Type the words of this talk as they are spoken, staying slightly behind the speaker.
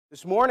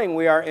This morning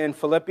we are in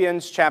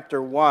Philippians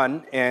chapter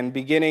 1 and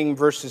beginning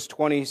verses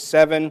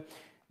 27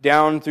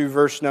 down through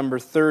verse number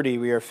 30.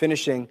 We are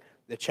finishing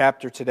the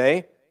chapter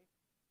today.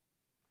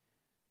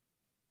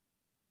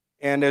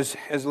 And as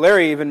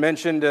Larry even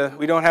mentioned,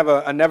 we don't have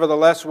a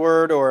nevertheless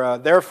word or a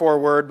therefore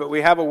word, but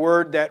we have a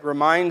word that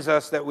reminds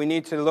us that we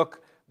need to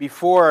look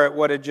before at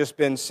what had just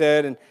been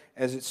said, and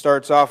as it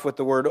starts off with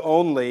the word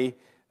only,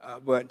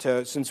 but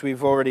since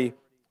we've already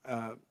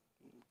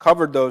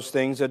covered those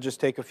things, I'll just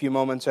take a few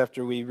moments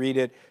after we read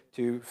it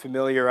to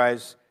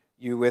familiarize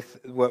you with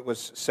what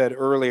was said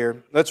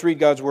earlier. Let's read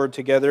God's Word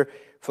together.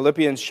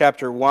 Philippians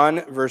chapter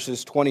 1,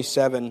 verses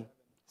 27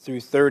 through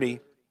 30.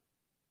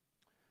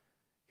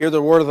 Hear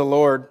the word of the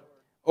Lord.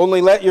 Only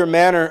let your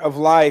manner of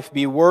life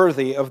be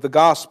worthy of the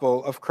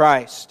gospel of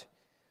Christ,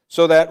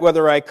 so that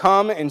whether I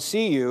come and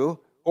see you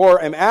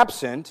or am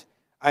absent,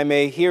 I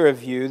may hear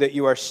of you that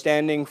you are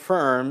standing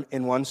firm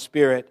in one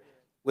spirit,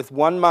 with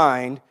one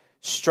mind,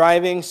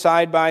 striving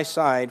side by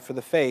side for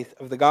the faith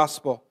of the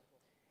gospel,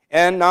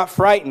 and not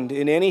frightened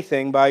in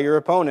anything by your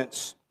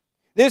opponents.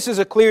 This is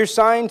a clear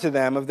sign to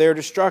them of their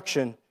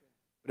destruction,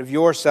 but of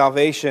your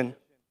salvation,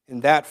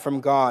 and that from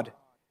God.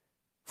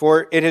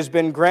 For it has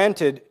been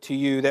granted to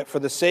you that for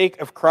the sake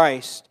of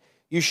Christ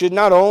you should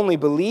not only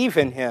believe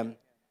in Him,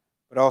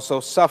 but also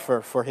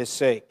suffer for His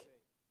sake,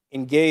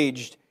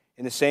 engaged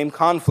in the same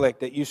conflict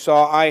that you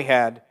saw I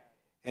had,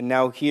 and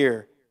now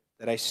hear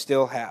that I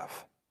still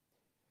have.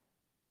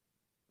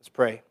 Let's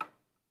pray.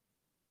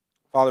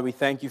 Father, we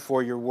thank you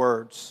for your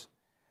words.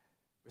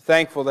 We're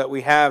thankful that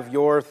we have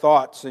your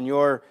thoughts and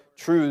your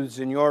truths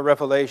and your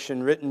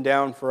revelation written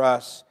down for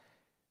us.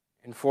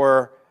 And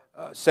for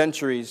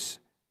centuries,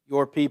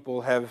 your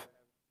people have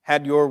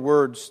had your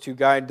words to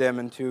guide them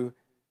and to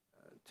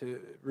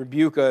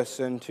rebuke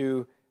us and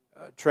to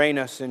train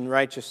us in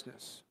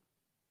righteousness.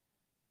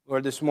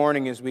 Lord, this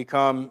morning as we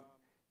come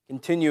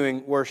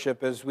continuing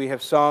worship, as we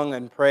have sung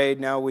and prayed,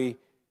 now we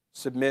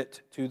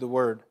submit to the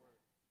word.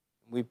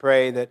 We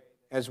pray that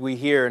as we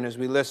hear and as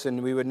we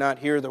listen, we would not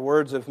hear the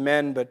words of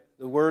men, but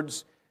the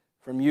words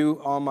from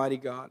you, Almighty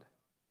God.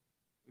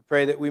 We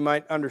pray that we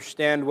might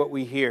understand what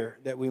we hear,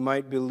 that we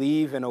might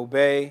believe and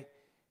obey,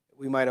 that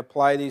we might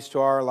apply these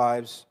to our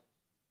lives.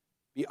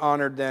 Be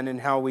honored then in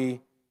how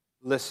we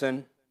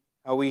listen,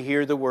 how we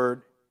hear the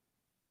word.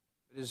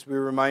 As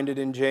we're reminded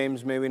in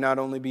James, may we not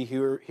only be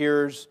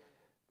hearers,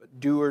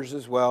 but doers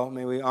as well.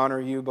 May we honor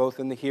you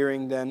both in the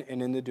hearing then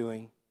and in the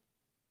doing.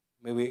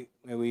 May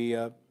we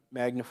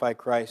magnify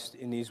Christ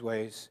in these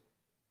ways.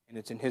 And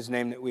it's in His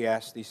name that we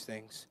ask these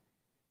things.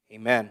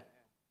 Amen.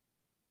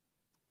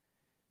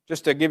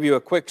 Just to give you a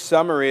quick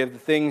summary of the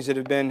things that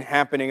have been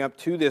happening up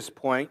to this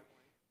point,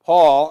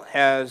 Paul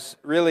has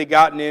really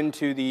gotten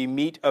into the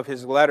meat of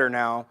his letter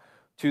now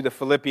to the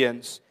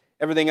Philippians.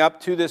 Everything up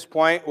to this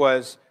point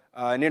was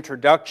an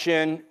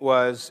introduction,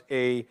 was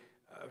a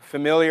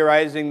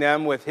familiarizing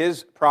them with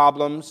his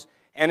problems.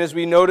 And as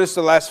we noticed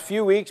the last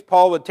few weeks,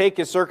 Paul would take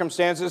his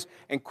circumstances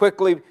and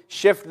quickly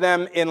shift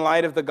them in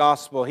light of the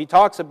gospel. He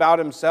talks about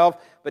himself,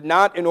 but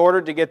not in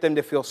order to get them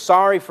to feel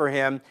sorry for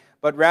him,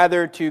 but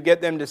rather to get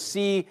them to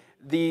see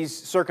these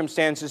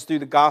circumstances through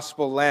the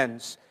gospel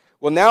lens.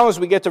 Well, now as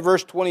we get to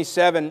verse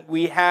 27,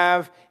 we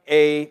have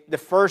the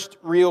first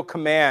real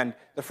command,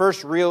 the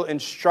first real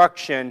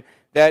instruction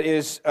that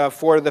is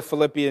for the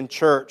Philippian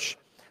church.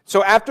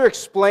 So after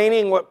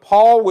explaining what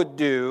Paul would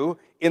do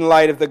in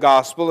light of the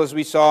gospel, as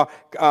we saw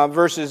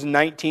verses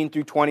 19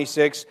 through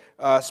 26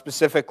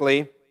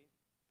 specifically,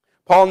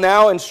 Paul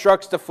now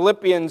instructs the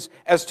Philippians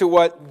as to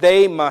what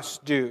they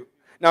must do.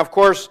 Now, of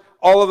course,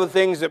 all of the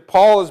things that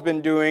Paul has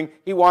been doing,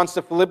 he wants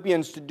the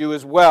Philippians to do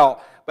as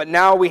well. But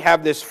now we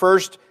have this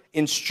first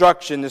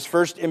instruction, this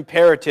first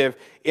imperative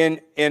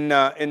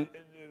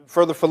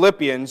for the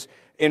Philippians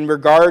in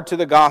regard to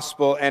the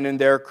gospel and in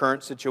their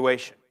current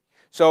situation.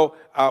 So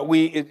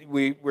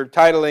we're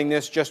titling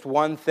this Just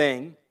One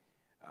Thing,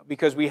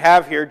 because we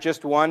have here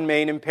just one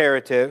main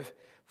imperative,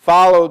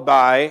 followed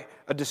by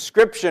a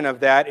description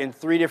of that in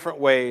three different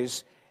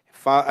ways,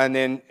 and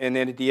then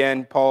at the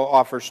end, Paul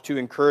offers two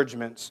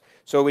encouragements.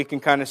 So we can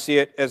kind of see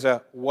it as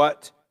a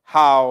what,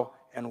 how,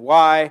 and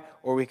why,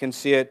 or we can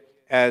see it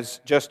as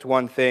just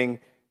one thing,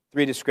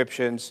 three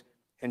descriptions,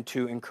 and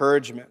two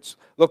encouragements.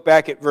 Look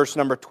back at verse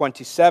number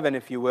 27,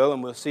 if you will,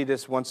 and we'll see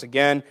this once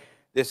again,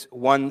 this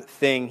one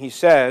thing. He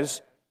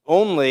says,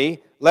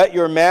 only let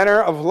your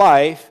manner of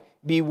life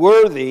be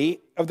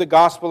worthy of the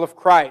gospel of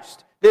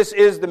Christ. This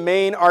is the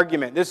main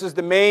argument. This is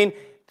the main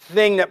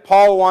thing that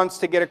Paul wants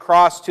to get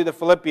across to the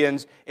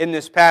Philippians in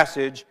this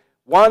passage.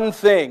 One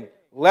thing,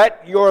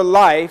 let your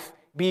life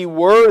be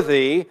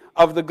worthy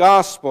of the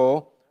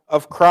gospel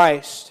of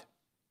Christ.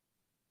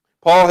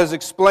 Paul has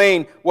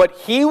explained what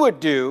he would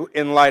do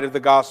in light of the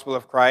gospel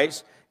of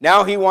Christ.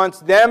 Now he wants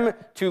them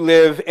to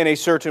live in a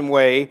certain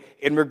way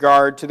in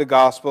regard to the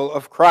gospel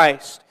of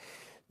Christ.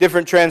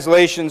 Different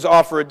translations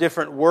offer a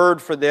different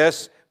word for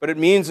this, but it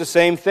means the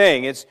same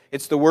thing.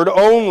 It's the word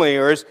only,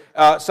 or as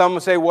some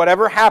will say,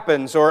 whatever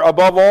happens, or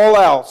above all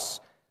else,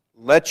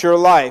 let your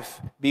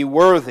life be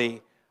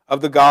worthy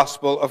of the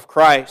gospel of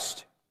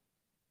Christ.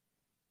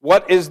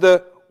 What does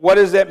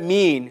that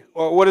mean?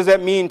 Or what does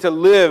that mean to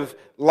live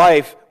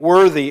life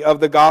worthy of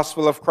the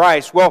gospel of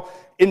Christ? Well,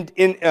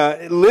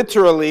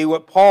 literally,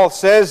 what Paul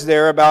says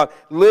there about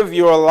live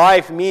your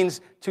life means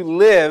to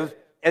live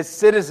as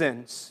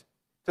citizens.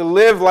 To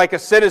live like a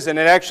citizen.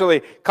 It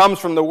actually comes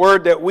from the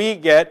word that we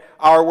get,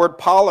 our word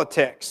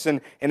politics, and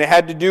it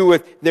had to do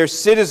with their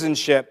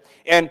citizenship.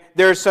 And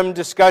there's some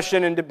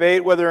discussion and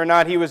debate whether or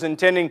not he was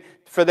intending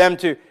for them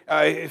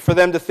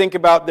to think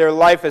about their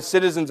life as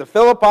citizens of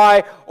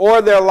Philippi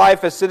or their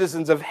life as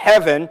citizens of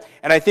heaven.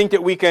 And I think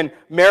that we can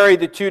marry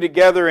the two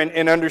together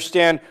and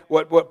understand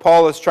what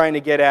Paul is trying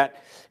to get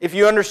at. If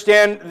you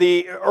understand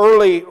the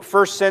early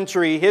first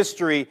century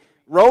history,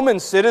 Roman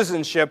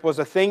citizenship was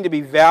a thing to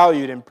be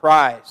valued and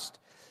prized.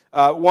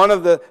 One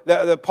of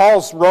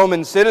Paul's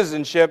Roman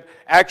citizenship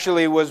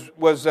actually was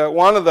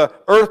one of the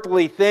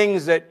earthly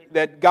things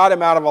that got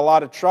him out of a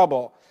lot of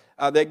trouble.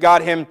 That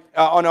got him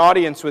an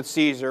audience with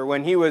Caesar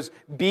when he was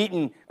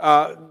beaten.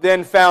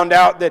 Then found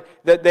out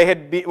that they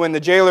had when the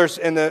jailers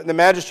and the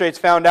magistrates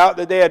found out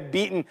that they had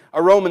beaten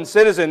a Roman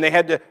citizen, they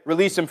had to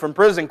release him from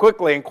prison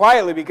quickly and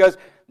quietly because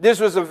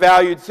this was a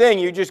valued thing.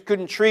 You just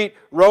couldn't treat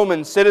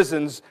Roman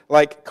citizens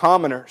like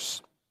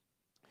commoners.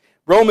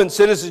 Roman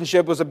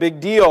citizenship was a big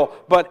deal,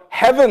 but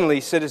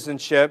heavenly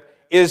citizenship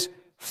is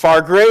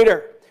far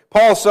greater.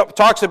 Paul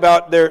talks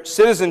about their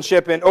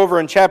citizenship over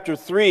in chapter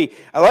 3.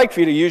 I'd like for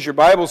you to use your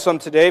Bible some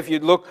today. If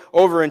you'd look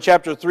over in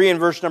chapter 3 and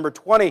verse number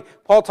 20,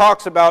 Paul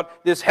talks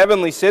about this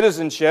heavenly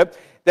citizenship,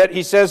 that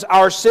he says,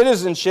 our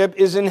citizenship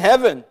is in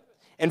heaven,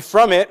 and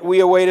from it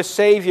we await a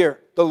Savior,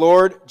 the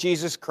Lord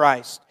Jesus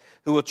Christ,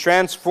 who will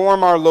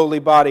transform our lowly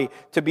body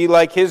to be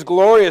like His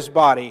glorious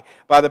body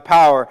by the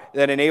power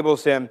that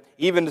enables Him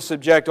even to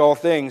subject all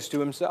things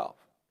to Himself.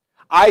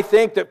 I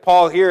think that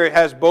Paul here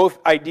has both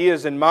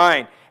ideas in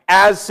mind.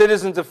 As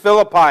citizens of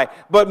Philippi,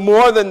 but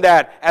more than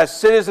that, as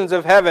citizens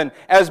of heaven,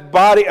 as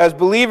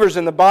believers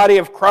in the body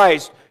of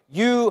Christ,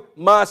 you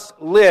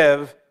must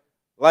live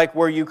like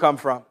where you come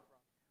from.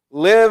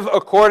 Live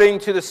according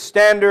to the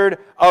standard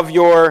of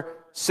your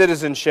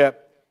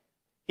citizenship.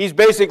 He's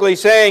basically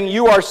saying,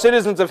 you are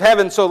citizens of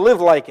heaven, so live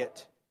like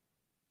it.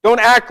 Don't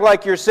act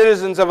like you're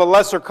citizens of a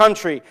lesser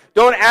country.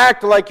 Don't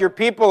act like you're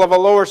people of a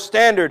lower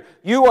standard.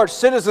 You are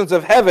citizens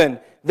of heaven,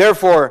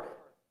 therefore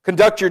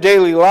conduct your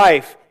daily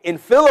life in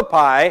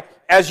Philippi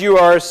as you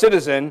are a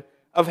citizen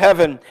of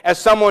heaven, as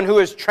someone who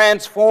is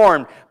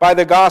transformed by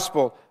the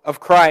gospel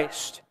of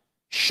Christ.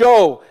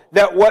 Show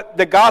that what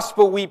the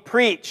gospel we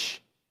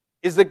preach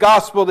is the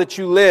gospel that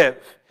you live.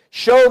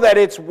 Show that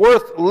it's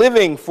worth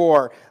living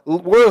for,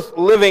 worth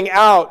living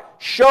out.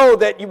 Show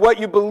that what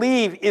you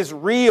believe is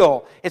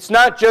real. It's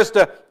not just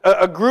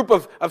a group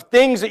of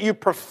things that you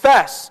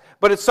profess,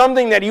 but it's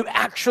something that you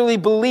actually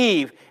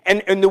believe.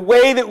 And the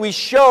way that we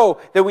show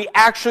that we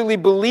actually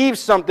believe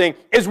something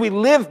is we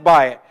live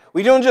by it.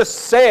 We don't just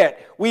say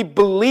it. We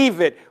believe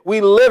it.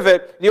 We live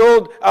it. The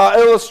old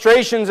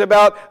illustrations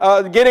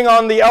about getting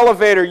on the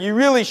elevator, you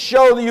really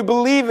show that you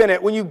believe in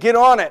it when you get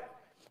on it.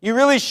 You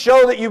really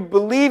show that you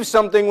believe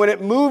something when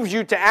it moves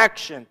you to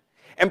action.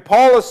 And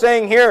Paul is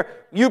saying here,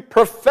 you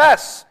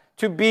profess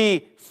to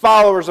be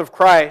followers of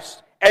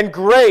Christ. And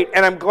great,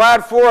 and I'm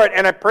glad for it,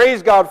 and I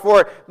praise God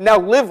for it. Now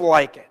live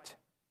like it.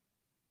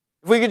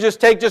 If we could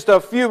just take just a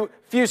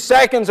few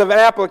seconds of an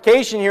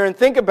application here and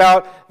think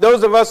about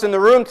those of us in the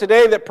room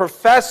today that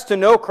profess to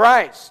know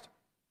Christ.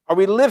 Are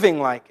we living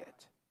like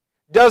it?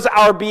 Does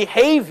our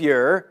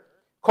behavior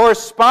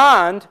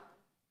correspond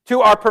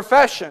to our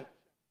profession?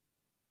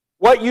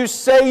 What you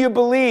say you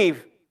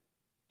believe,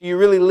 do you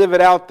really live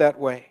it out that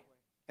way?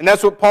 And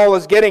that's what Paul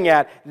is getting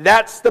at.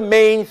 That's the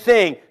main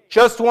thing.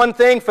 Just one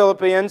thing,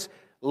 Philippians.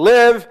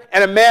 Live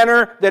in a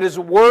manner that is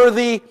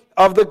worthy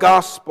of the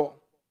gospel.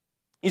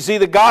 You see,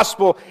 the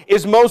gospel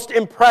is most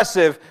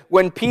impressive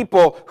when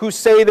people who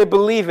say they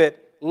believe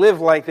it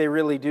live like they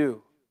really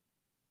do.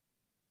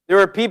 There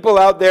are people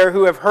out there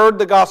who have heard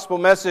the gospel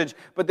message,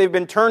 but they've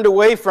been turned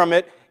away from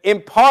it,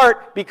 in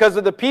part because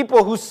of the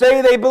people who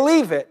say they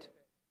believe it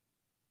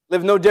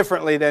live no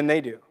differently than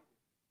they do.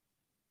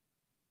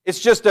 It's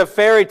just a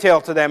fairy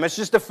tale to them. It's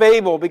just a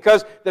fable,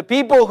 because the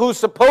people who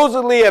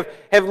supposedly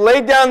have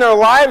laid down their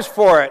lives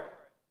for it,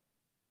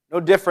 no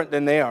different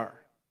than they are.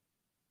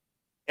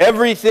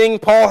 Everything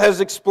Paul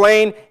has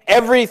explained,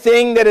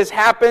 everything that has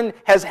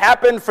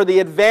happened for the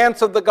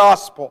advance of the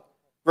gospel.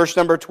 Verse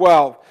number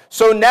 12.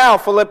 So now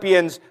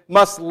Philippians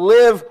must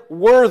live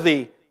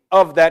worthy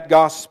of that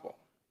gospel.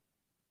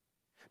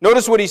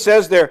 Notice what he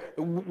says there,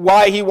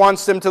 why he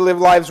wants them to live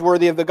lives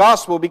worthy of the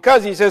gospel.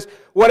 Because he says,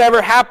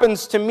 whatever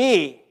happens to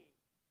me,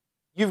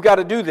 you've got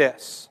to do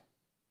this.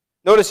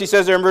 Notice he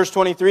says there in verse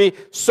 23,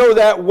 so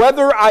that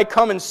whether I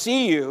come and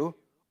see you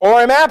or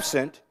am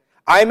absent,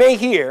 I may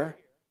hear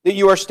that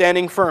you are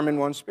standing firm in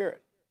one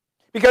spirit.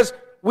 Because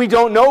we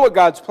don't know what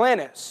God's plan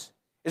is.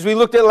 As we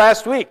looked at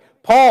last week,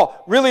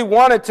 Paul really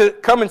wanted to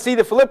come and see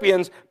the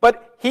Philippians,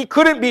 but he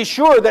couldn't be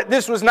sure that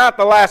this was not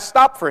the last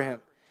stop for him.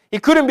 He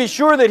couldn't be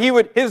sure that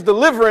his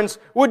deliverance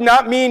would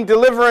not mean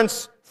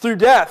deliverance through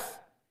death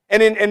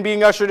and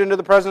being ushered into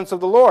the presence of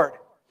the Lord.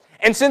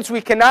 And since we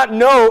cannot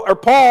know, or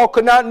Paul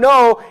could not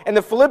know, and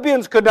the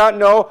Philippians could not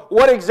know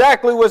what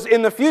exactly was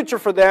in the future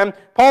for them,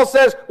 Paul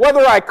says,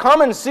 whether I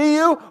come and see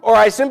you or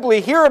I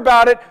simply hear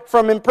about it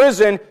from in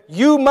prison,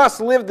 you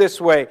must live this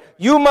way.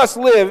 You must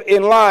live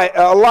in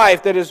a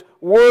life that is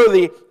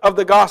worthy of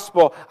the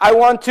gospel. I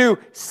want to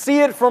see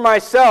it for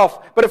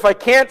myself, but if I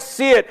can't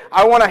see it,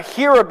 I want to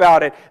hear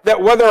about it.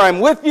 That whether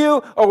I'm with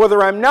you or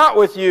whether I'm not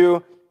with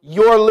you,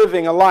 you're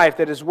living a life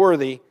that is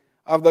worthy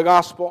of the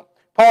gospel.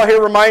 Paul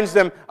here reminds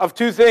them of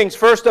two things.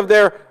 First, of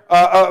their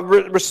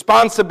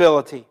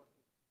responsibility.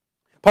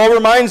 Paul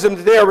reminds them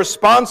that they are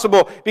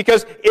responsible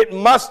because it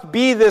must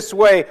be this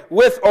way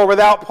with or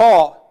without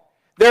Paul.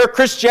 Their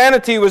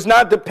Christianity was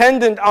not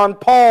dependent on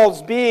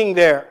Paul's being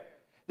there.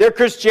 Their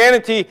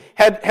Christianity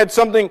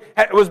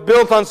was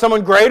built on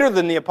someone greater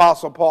than the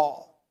Apostle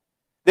Paul.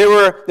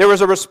 There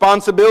was a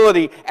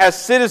responsibility. As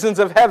citizens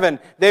of heaven,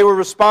 they were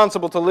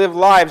responsible to live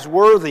lives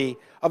worthy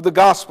of the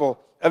gospel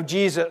of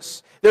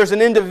Jesus. There's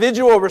an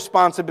individual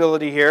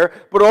responsibility here,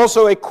 but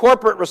also a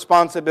corporate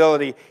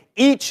responsibility.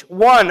 Each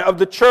one of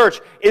the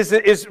church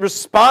is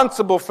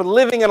responsible for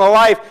living in a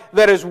life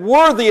that is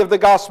worthy of the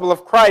gospel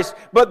of Christ.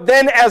 But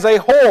then as a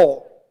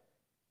whole,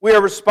 we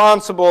are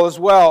responsible as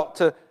well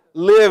to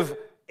live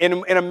in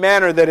a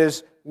manner that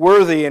is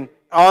worthy and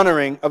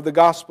honoring of the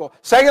gospel.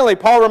 Secondly,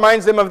 Paul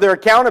reminds them of their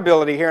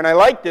accountability here, and I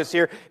like this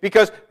here,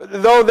 because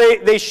though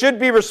they should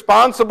be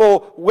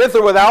responsible with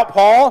or without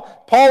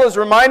Paul, Paul is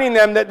reminding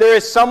them that there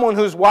is someone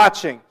who's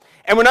watching.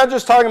 And we're not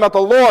just talking about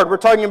the Lord, we're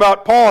talking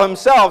about Paul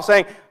himself,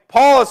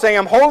 Paul is saying,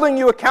 I'm holding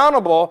you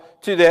accountable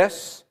to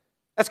this.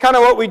 That's kind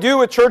of what we do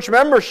with church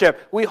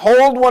membership. We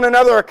hold one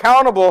another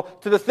accountable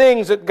to the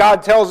things that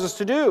God tells us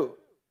to do.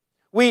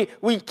 We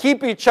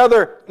keep each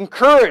other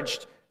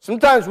encouraged.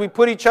 Sometimes we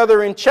put each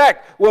other in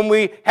check when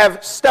we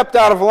have stepped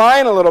out of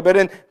line a little bit.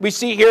 And we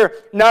see here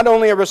not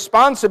only a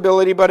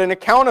responsibility, but an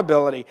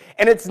accountability.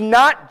 And it's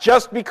not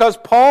just because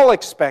Paul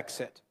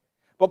expects it.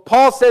 But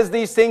Paul says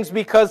these things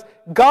because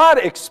God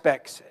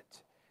expects it.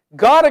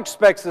 God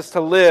expects us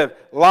to live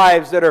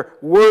lives that are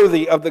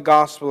worthy of the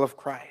gospel of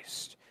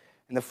Christ.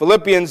 And the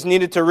Philippians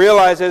needed to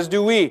realize, as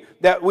do we,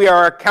 that we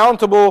are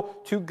accountable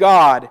to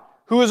God,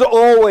 who is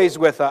always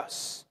with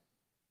us,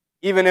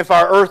 even if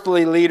our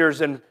earthly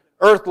leaders and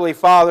earthly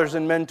fathers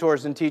and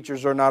mentors and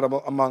teachers are not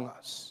among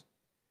us.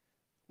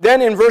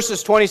 Then in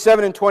verses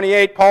 27 and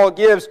 28, Paul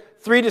gives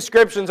three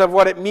descriptions of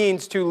what it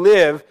means to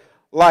live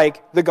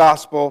like the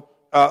gospel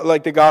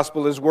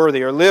is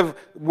worthy, or live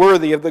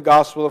worthy of the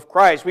gospel of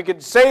Christ. We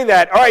could say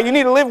that, all right, you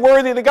need to live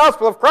worthy of the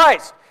gospel of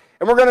Christ.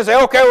 And we're going to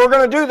say, okay, we're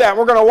going to do that.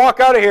 We're going to walk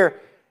out of here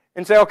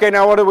and say, okay,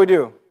 now what do we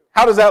do?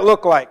 How does that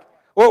look like?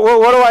 What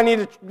do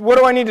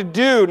I need to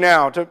do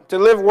now to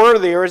live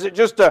worthy? Or is it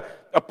just a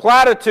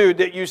platitude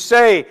that you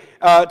say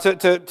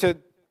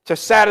to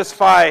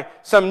satisfy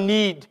some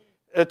need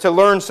to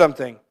learn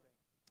something?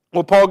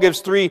 Well, Paul gives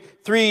three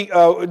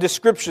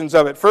descriptions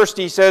of it. First,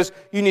 he says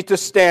you need to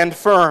stand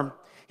firm.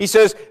 He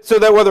says, so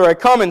that whether I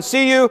come and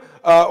see you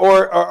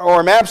or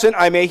am absent,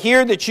 I may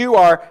hear that you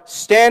are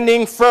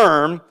standing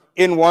firm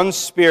in one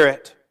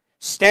spirit.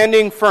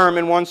 Standing firm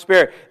in one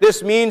spirit.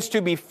 This means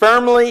to be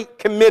firmly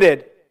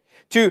committed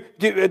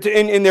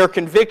in their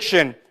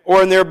conviction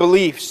or in their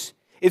beliefs.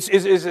 It's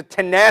a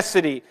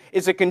tenacity.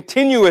 It's a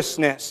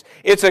continuousness.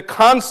 It's a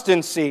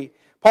constancy.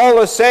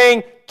 Paul is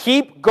saying,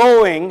 keep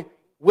going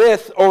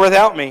with or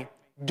without me.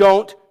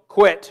 Don't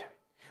quit.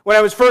 When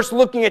I was first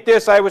looking at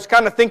this, I was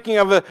kind of thinking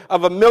of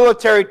a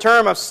military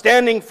term of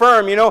standing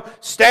firm,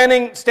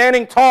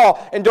 standing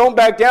tall and don't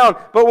back down.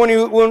 But when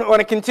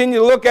I continue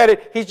to look at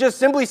it, he's just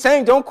simply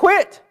saying, don't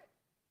quit.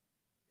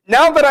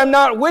 Now that I'm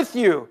not with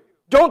you,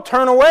 don't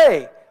turn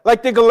away.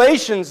 Like the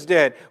Galatians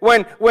did,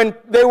 when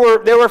they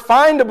were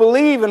fine to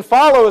believe and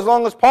follow as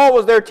long as Paul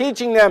was there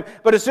teaching them.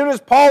 But as soon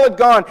as Paul had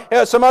gone,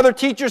 some other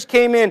teachers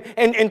came in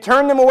and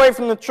turned them away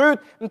from the truth.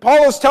 And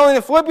Paul is telling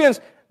the Philippians,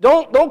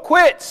 don't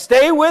quit.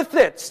 Stay with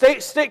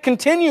it.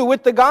 Continue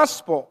with the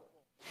gospel.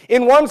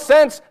 In one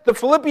sense, the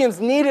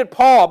Philippians needed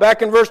Paul.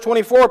 Back in verse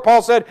 24,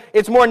 Paul said,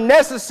 it's more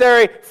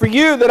necessary for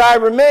you that I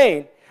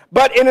remain.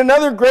 But in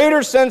another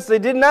greater sense, they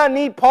did not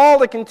need Paul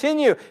to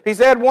continue. Because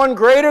they had one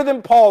greater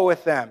than Paul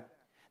with them.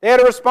 They had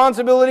a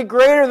responsibility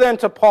greater than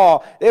to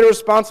Paul. They had a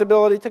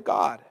responsibility to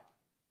God.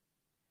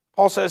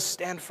 Paul says,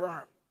 stand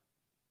firm.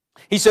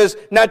 He says,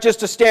 not just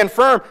to stand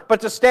firm,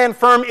 but to stand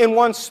firm in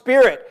one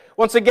spirit.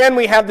 Once again,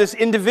 we have this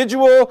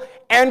individual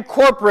and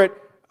corporate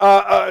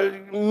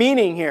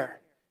meaning here.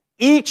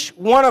 Each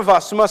one of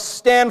us must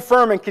stand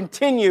firm and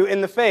continue in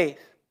the faith.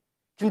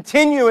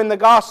 Continue in the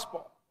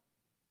gospel.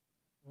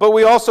 But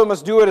we also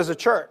must do it as a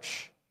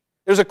church.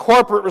 There's a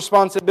corporate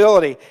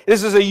responsibility.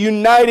 This is a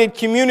united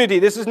community.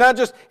 This is not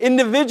just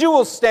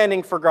individuals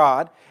standing for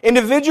God,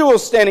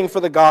 individuals standing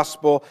for the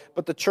gospel,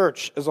 but the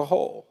church as a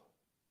whole.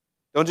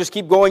 Don't just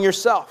keep going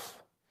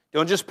yourself.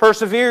 Don't just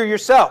persevere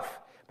yourself.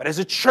 But as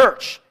a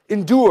church,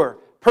 endure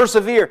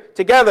persevere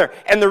together.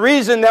 And the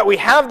reason that we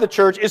have the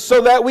church is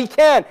so that we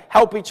can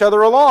help each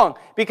other along.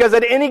 Because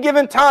at any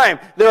given time,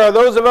 there are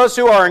those of us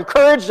who are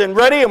encouraged and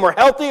ready, and we're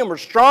healthy, and we're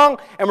strong,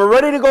 and we're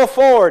ready to go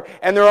forward.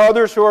 And there are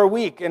others who are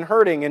weak and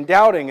hurting and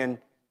doubting and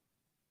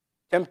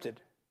tempted.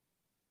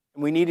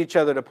 And we need each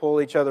other to pull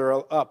each other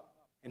up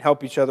and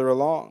help each other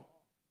along,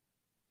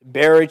 to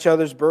bear each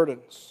other's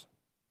burdens.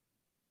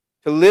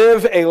 To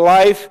live a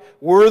life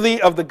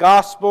worthy of the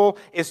gospel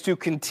is to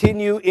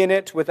continue in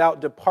it without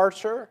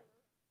departure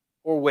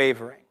or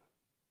wavering.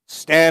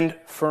 Stand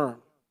firm.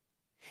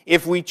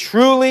 If we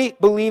truly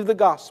believe the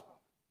gospel,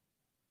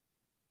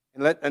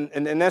 and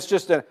that's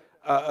just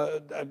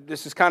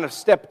this is kind of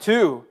step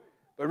 2,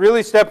 but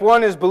really step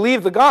 1 is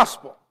believe the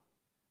gospel.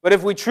 But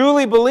if we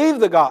truly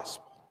believe the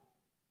gospel,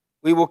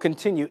 we will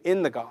continue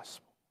in the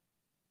gospel.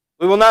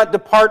 We will not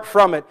depart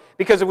from it,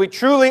 because if we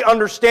truly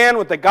understand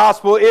what the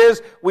gospel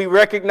is, we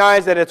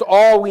recognize that it's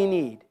all we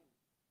need.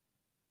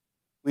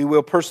 We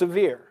will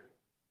persevere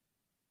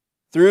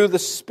through the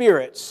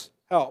Spirit's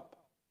help.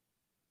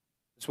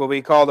 It's what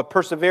we call the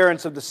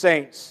perseverance of the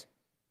saints.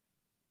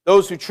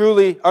 Those who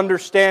truly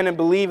understand and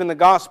believe in the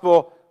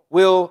gospel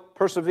will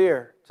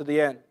persevere to the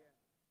end.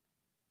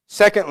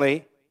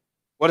 Secondly,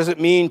 what does it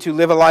mean to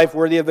live a life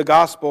worthy of the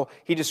gospel?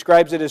 He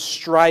describes it as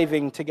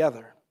striving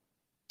together.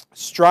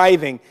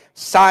 Striving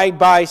side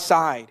by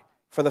side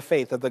for the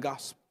faith of the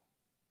gospel.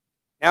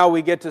 Now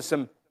we get to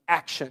some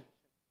action.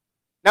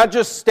 Not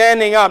just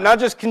standing up, not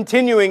just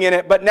continuing in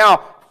it, but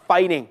now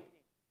fighting.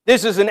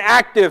 This is an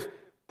active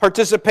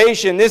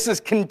participation. This is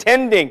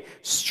contending,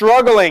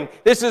 struggling.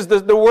 This is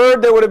the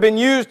word that would have been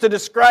used to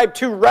describe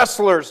two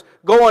wrestlers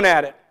going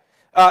at it.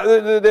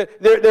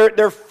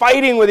 They're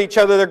fighting with each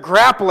other. They're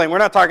grappling. We're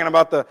not talking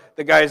about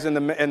the guys in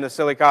the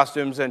silly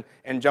costumes and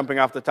jumping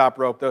off the top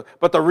rope,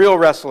 but the real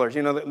wrestlers.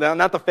 You know,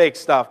 not the fake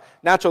stuff,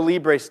 Nacho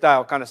Libre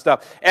style kind of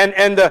stuff. And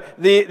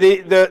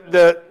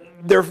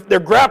they're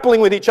grappling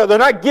with each other.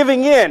 They're not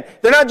giving in.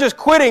 They're not just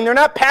quitting. They're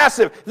not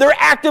passive. They're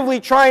actively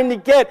trying to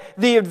get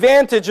the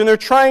advantage, and they're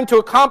trying to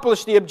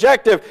accomplish the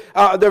objective,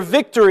 their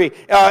victory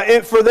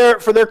for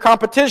their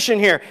competition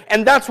here.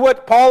 And that's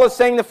what Paul is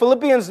saying the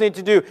Philippians need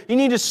to do. You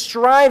need to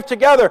strive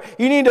together.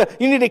 You need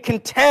to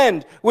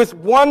contend with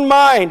one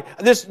mind,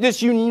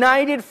 this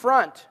united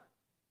front.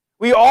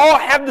 We all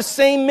have the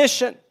same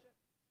mission.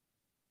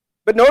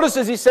 But notice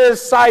as he says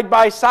side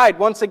by side,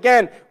 once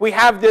again, we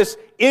have this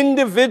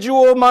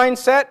individual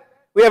mindset.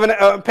 We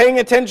have paying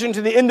attention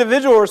to the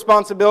individual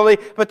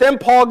responsibility, but then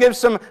Paul gives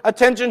some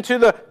attention to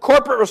the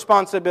corporate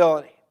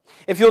responsibility.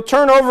 If you'll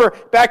turn over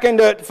back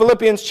into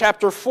Philippians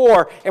chapter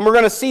 4, and we're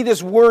going to see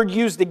this word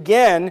used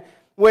again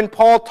when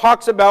Paul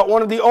talks about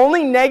one of the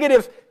only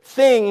negative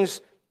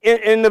things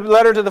in the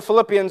letter to the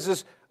Philippians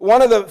is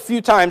one of the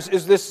few times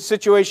is this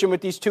situation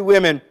with these two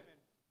women,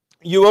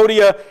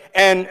 Euodia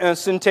and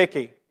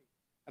Syntyche.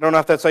 I don't know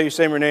if that's how you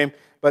say her name,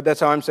 but that's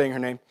how I'm saying her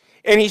name.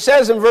 And he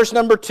says in verse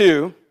number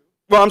 2,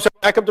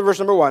 back up to verse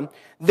number 1,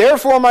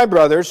 "Therefore, my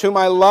brothers, whom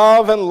I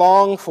love and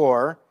long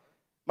for,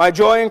 my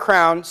joy and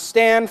crown,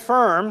 stand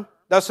firm,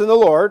 thus in the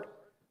Lord,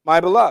 my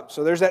beloved."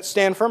 So there's that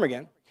stand firm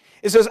again.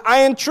 It says,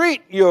 "I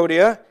entreat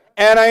Euodia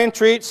and I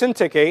entreat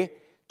Syntyche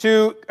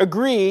to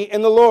agree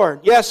in the Lord.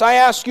 Yes, I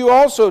ask you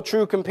also,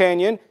 true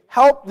companion,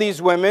 help these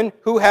women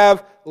who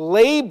have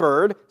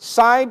labored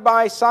side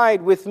by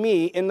side with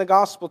me in the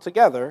gospel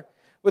together,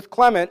 with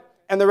Clement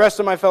and the rest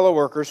of my fellow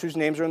workers whose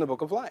names are in the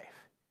book of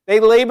life." They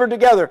labored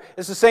together.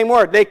 It's the same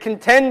word. They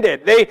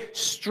contended. They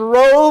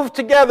strove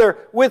together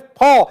with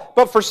Paul.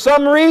 But for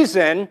some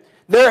reason,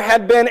 there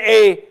had been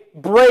a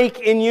break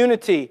in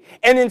unity.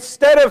 And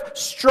instead of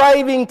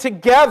striving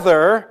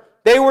together,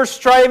 they were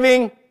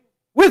striving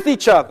with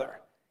each other.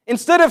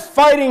 Instead of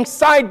fighting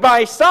side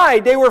by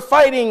side, they were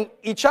fighting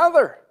each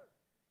other.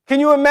 Can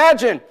you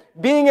imagine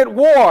being at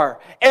war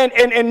and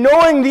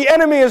knowing the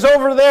enemy is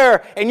over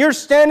there and you're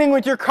standing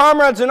with your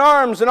comrades in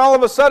arms and all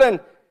of a sudden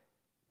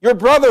your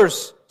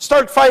brothers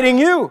start fighting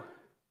you?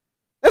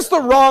 That's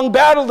the wrong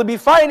battle to be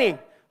fighting.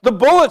 The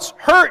bullets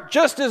hurt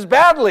just as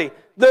badly.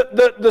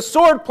 The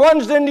sword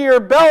plunged into your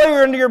belly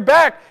or into your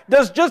back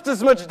does just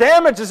as much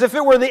damage as if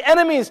it were the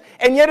enemy's,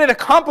 and yet it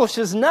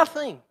accomplishes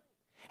nothing.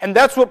 And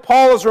that's what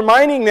Paul is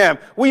reminding them.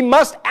 We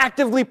must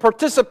actively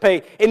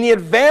participate in the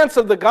advance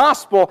of the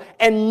gospel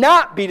and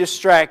not be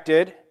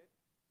distracted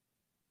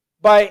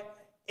by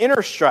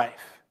inner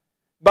strife,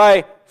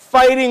 by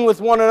fighting with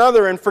one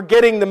another and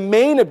forgetting the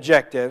main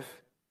objective,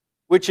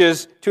 which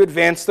is to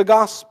advance the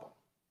gospel.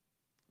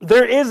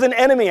 There is an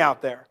enemy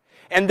out there,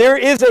 and there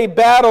is a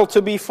battle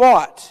to be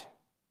fought.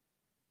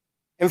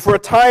 And for a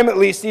time at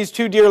least, these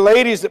two dear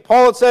ladies that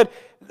Paul had said,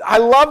 I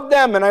love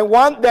them and I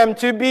want them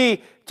to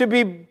be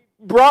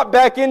brought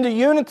back into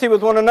unity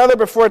with one another.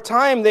 Before a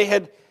time, they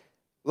had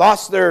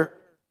lost their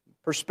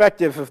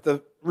perspective of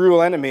the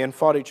real enemy and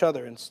fought each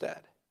other instead.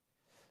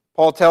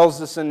 Paul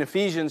tells us in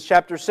Ephesians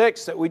chapter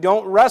 6 that we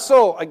don't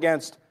wrestle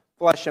against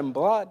flesh and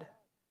blood,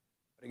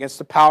 but against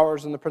the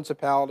powers and the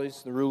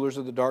principalities, the rulers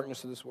of the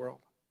darkness of this world.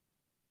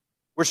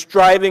 We're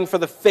striving for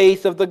the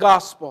faith of the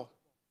gospel.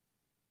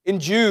 In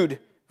Jude,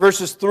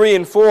 Verses 3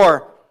 and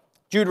 4,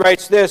 Jude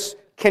writes this,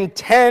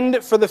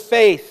 "Contend for the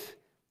faith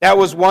that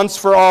was once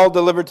for all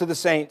delivered to the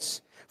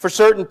saints. For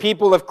certain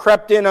people have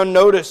crept in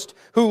unnoticed,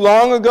 who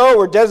long ago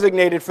were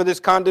designated for this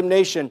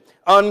condemnation,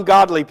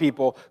 ungodly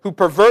people who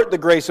pervert the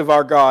grace of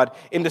our God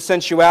into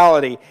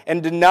sensuality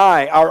and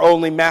deny our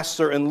only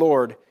Master and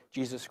Lord,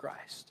 Jesus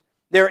Christ."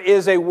 There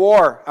is a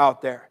war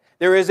out there.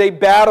 There is a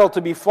battle to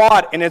be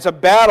fought, and it's a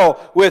battle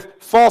with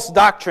false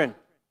doctrine.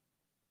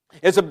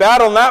 It's a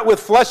battle not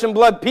with flesh and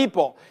blood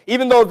people,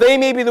 even though they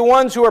may be the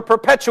ones who are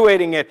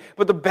perpetuating it,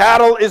 but the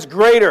battle is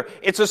greater.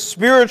 It's a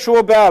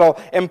spiritual battle,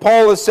 and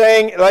Paul is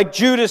saying, like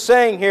Jude is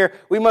saying here,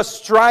 we must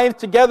strive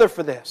together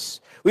for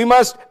this. We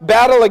must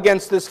battle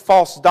against this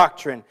false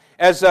doctrine.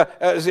 As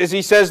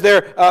he says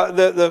there,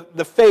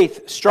 the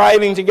faith,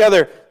 striving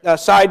together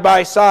side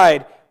by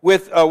side,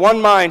 with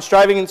one mind,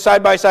 striving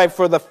side by side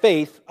for the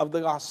faith of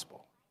the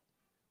gospel.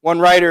 One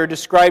writer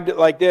described it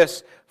like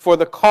this, for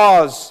the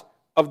cause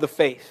of the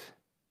faith.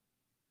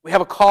 We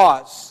have a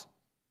cause.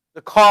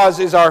 The cause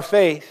is our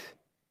faith,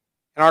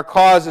 and our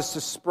cause is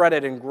to spread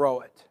it and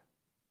grow it.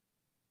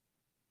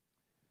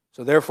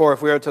 So therefore,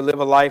 if we are to live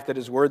a life that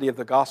is worthy of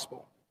the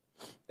gospel,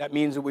 that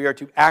means that we are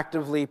to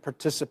actively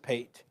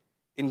participate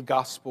in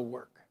gospel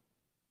work.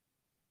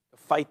 To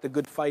fight the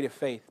good fight of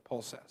faith,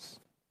 Paul says.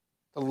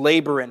 To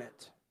labor in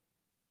it.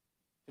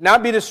 To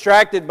not be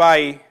distracted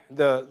by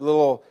the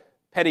little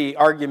petty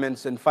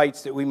arguments and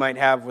fights that we might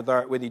have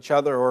with each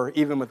other or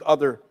even with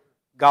other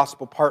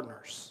gospel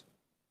partners.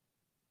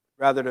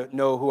 Rather to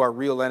know who our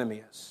real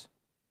enemy is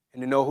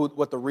and to know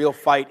what the real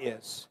fight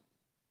is.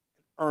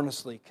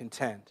 Earnestly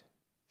contend.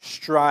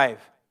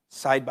 Strive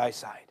side by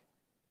side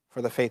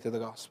for the faith of the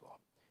gospel.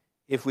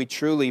 If we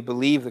truly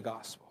believe the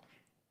gospel,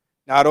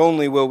 not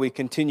only will we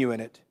continue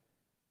in it,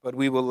 but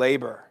we will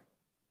labor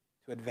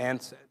to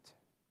advance it.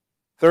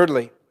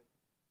 Thirdly,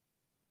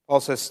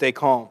 Paul says, stay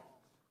calm.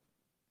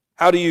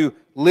 How do you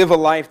live a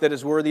life that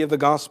is worthy of the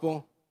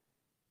gospel?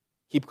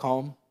 Keep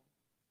calm.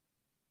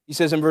 He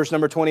says in verse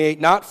number 28,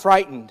 not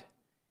frightened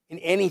in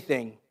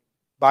anything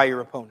by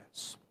your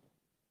opponents.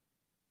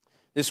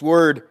 This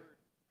word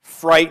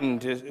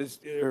frightened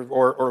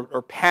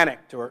or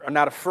panicked or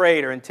not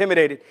afraid or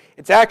intimidated,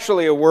 it's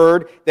actually a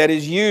word that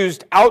is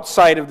used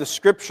outside of the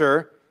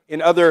Scripture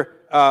in other,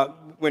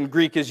 when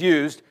Greek is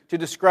used, to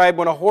describe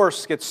when a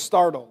horse gets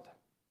startled.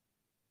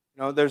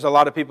 You know, there's a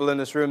lot of people in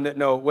this room that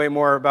know way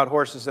more about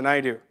horses than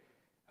I do.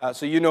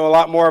 So you know a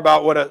lot more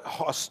about what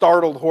a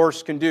startled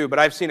horse can do. But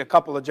I've seen a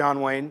couple of John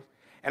Wayne,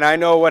 and I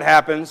know what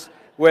happens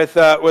with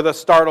a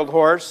startled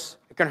horse.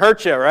 It can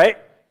hurt you, right?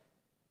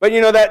 But you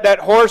know that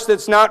horse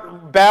that's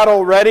not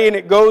battle ready and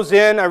it goes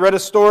in. I read a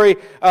story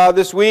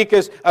this week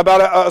is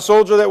about a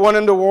soldier that went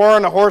into war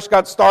and a horse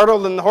got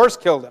startled and the horse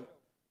killed him.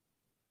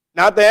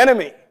 Not the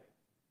enemy.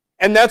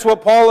 And that's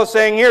what Paul is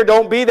saying here.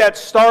 Don't be that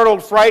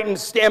startled, frightened,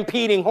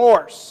 stampeding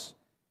horse.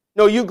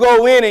 No, you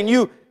go in and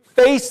you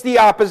face the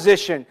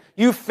opposition.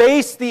 You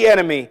face the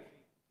enemy.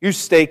 You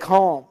stay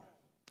calm.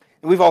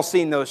 And we've all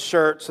seen those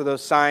shirts or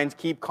those signs,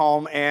 keep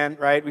calm and,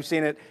 right? We've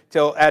seen it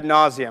till ad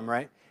nauseum,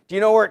 right? Do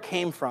you know where it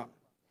came from?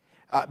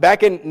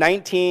 Back in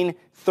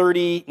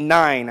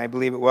 1939, I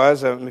believe it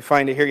was. Let me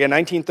find it here. Yeah,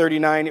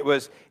 1939. It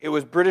was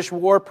British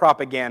war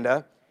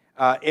propaganda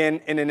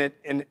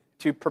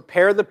to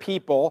prepare the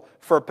people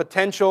for a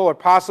potential or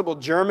possible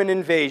German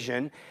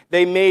invasion.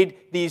 They made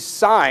these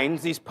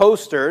signs, these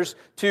posters,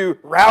 to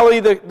rally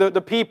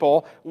the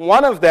people.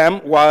 One of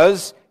them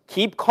was,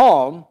 keep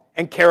calm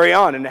and carry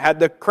on. And it had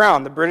the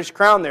crown, the British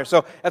crown there.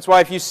 So that's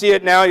why if you see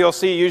it now, you'll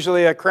see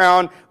usually a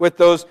crown with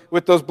those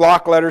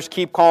block letters,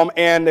 keep calm,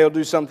 and they'll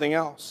do something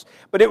else.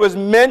 But it was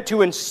meant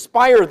to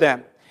inspire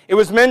them. It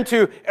was meant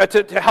to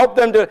help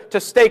them to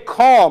stay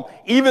calm,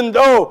 even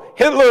though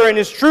Hitler and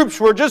his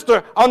troops were just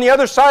on the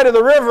other side of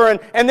the river,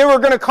 and they were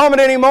going to come at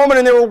any moment,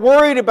 and they were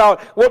worried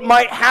about what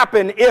might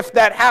happen if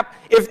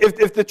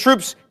the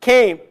troops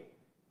came.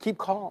 Keep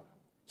calm.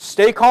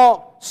 Stay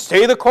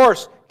the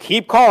course.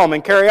 Keep calm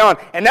and carry on.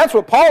 And that's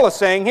what Paul is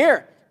saying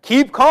here.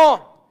 Keep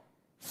calm.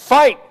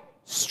 Fight.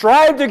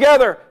 Strive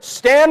together.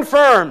 Stand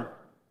firm.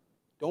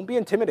 Don't be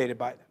intimidated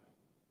by them.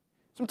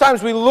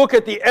 Sometimes we look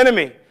at the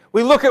enemy.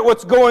 We look at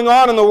what's going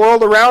on in the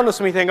world around us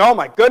and we think, oh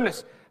my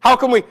goodness, how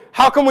can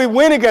we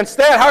win against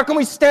that? How can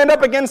we stand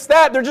up against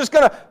that? They're just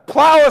going to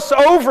plow us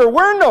over.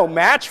 We're no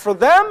match for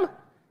them.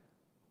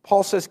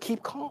 Paul says,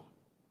 keep calm.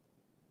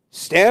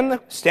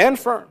 Stand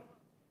firm.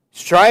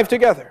 Strive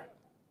together.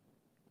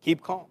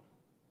 Keep calm.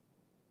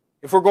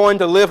 If we're going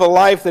to live a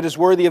life that is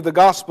worthy of the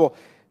gospel,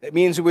 that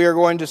means we are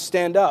going to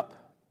stand up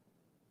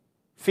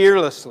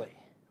fearlessly,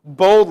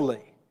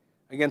 boldly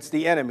against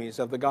the enemies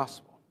of the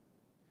gospel.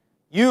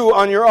 You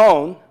on your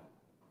own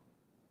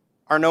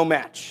are no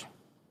match.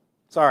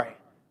 Sorry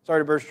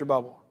to burst your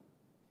bubble.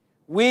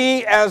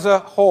 We as a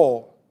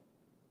whole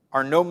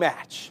are no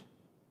match.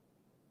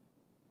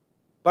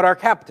 But our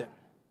captain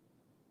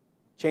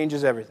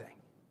changes everything.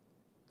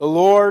 The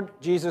Lord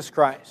Jesus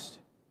Christ.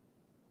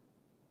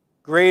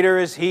 Greater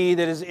is He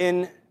that is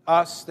in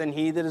us than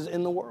he that is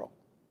in the world.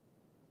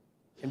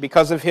 And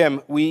because of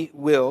him, we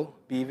will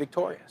be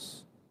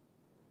victorious.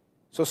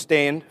 So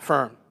stand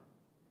firm,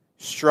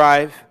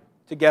 strive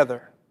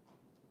together,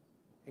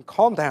 and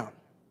calm down.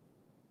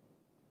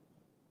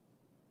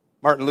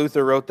 Martin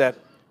Luther wrote that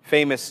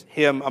famous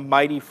hymn, "A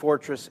Mighty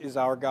Fortress is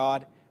Our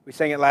God." We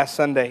sang it last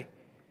Sunday.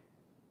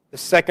 The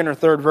second or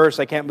third verse,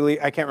 I can't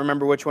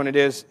remember which one it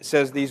is,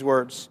 says these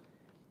words: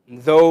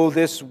 "Though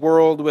this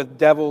world with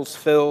devils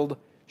filled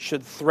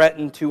should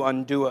threaten to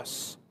undo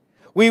us,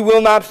 we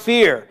will not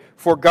fear,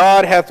 for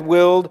God hath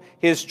willed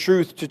his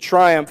truth to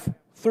triumph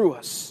through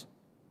us.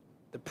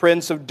 The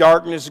prince of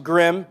darkness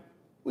grim,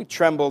 we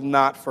tremble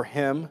not for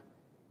him.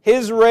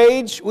 His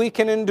rage we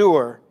can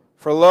endure,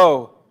 for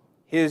lo,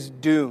 his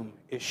doom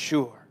is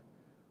sure.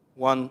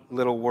 One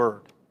little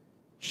word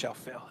shall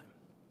fail him."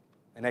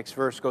 The next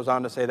verse goes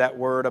on to say, "That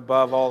word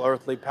above all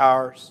earthly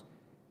powers,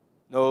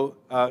 no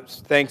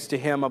thanks to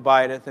him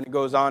abideth." And it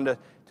goes on to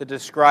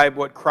describe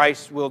what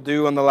Christ will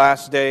do on the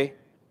last day.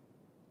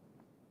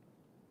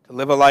 To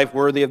live a life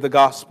worthy of the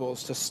gospel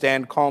is to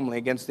stand calmly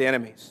against the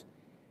enemies.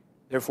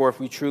 Therefore, if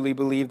we truly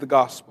believe the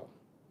gospel,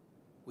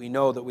 we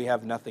know that we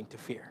have nothing to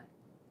fear.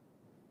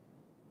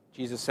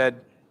 Jesus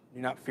said,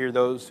 "Do not fear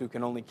those who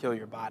can only kill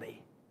your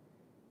body.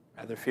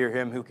 Rather fear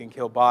him who can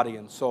kill body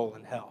and soul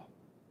in hell."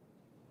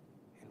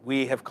 And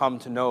we have come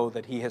to know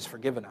that he has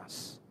forgiven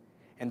us,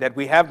 and that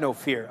we have no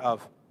fear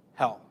of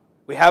hell.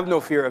 We have no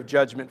fear of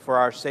judgment, for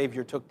our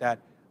Savior took that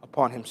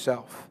upon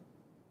himself.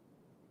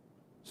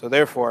 So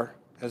therefore,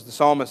 as the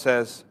psalmist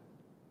says,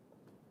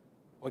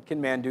 what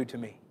can man do to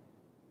me?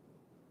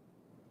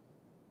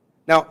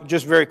 Now,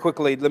 just very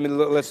quickly,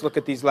 let's look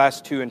at these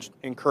last two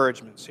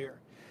encouragements here.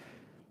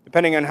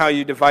 Depending on how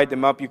you divide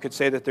them up, you could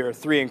say that there are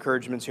three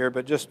encouragements here,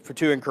 but just for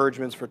two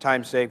encouragements for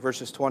time's sake,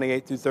 verses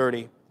 28 through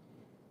 30.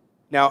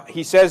 Now,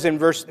 he says in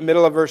the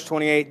middle of verse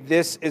 28,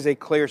 "This is a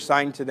clear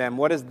sign to them."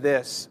 What is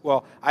this?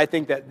 Well, I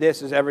think that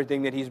this is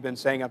everything that he's been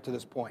saying up to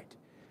this point.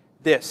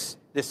 This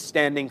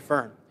standing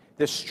firm,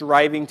 this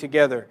striving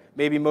together,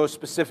 maybe most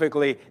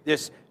specifically,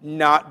 this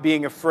not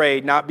being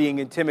afraid, not being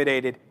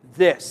intimidated.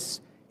 This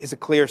is a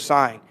clear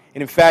sign.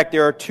 And in fact,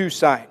 there are two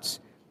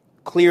signs.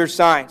 Clear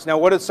signs. Now,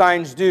 what do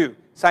signs do?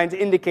 Signs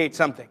indicate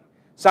something.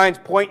 Signs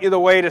point you the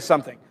way to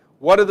something.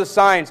 What are the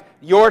signs?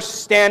 Your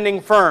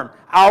standing firm,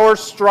 our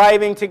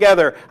striving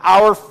together,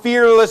 our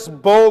fearless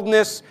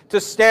boldness to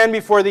stand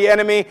before the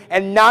enemy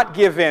and not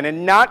give in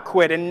and not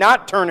quit and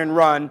not turn and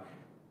run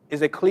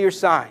is a clear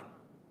sign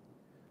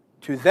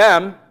to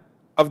them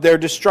of their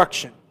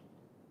destruction.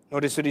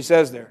 Notice what he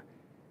says there.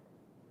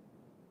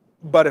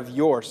 But of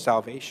your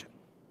salvation.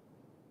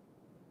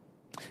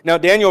 Now,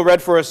 Daniel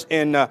read for us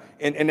in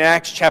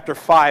Acts chapter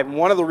 5, and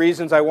one of the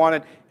reasons I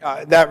wanted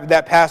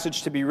that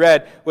passage to be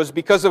read was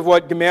because of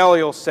what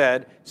Gamaliel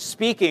said,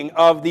 speaking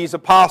of these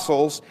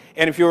apostles.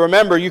 And if you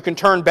remember, you can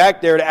turn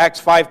back there to Acts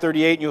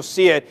 5:38 and you'll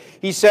see it.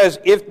 He says,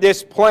 "If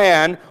this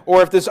plan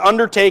or if this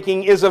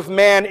undertaking is of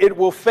man, it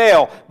will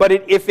fail. But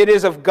if it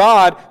is of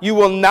God, you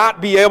will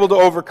not be able to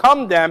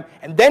overcome them."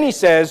 And then he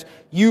says,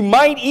 "You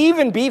might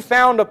even be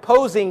found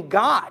opposing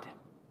God."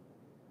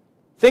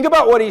 Think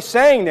about what he's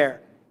saying there.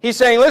 He's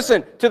saying,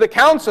 listen, to the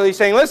council, he's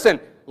saying, listen,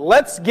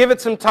 let's give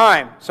it some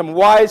time, some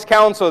wise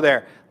counsel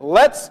there.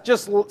 Let's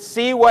just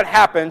see what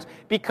happens,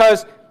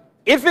 because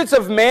if it's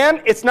of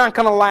man, it's not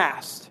going to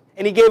last.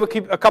 And he gave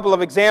a couple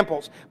of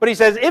examples. But he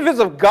says, if it's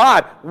of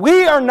God,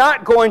 we are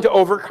not going to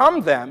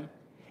overcome them.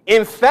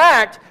 In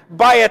fact,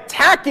 by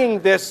attacking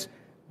this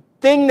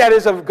thing that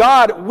is of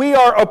God, we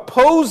are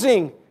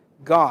opposing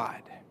God.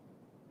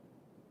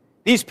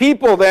 These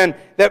people then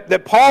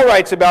that Paul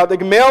writes about, that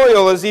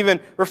Gamaliel is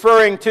even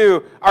referring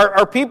to,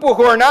 are people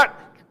who are not,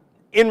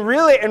 in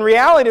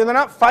reality, they're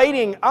not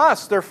fighting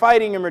us, they're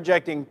fighting and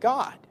rejecting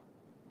God.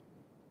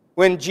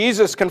 When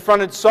Jesus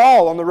confronted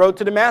Saul on the road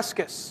to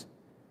Damascus,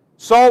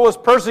 Saul was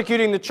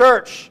persecuting the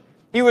church.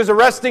 He was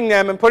arresting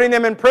them and putting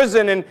them in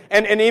prison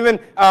and even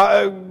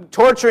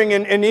torturing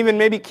and even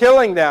maybe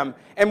killing them.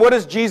 And what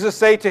does Jesus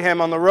say to him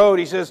on the road?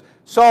 He says,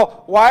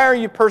 "Saul, why are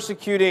you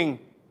persecuting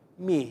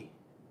me?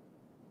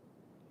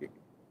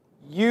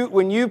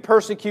 When you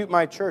persecute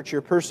my church,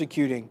 you're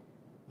persecuting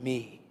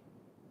me."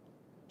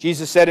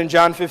 Jesus said in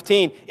John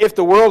 15, "If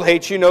the world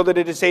hates you, know that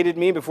it has hated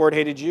me before it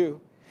hated you.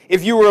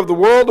 If you were of the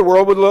world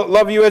would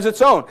love you as its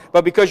own.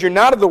 But because you're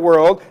not of the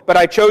world, but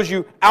I chose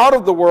you out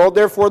of the world,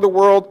 therefore the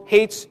world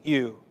hates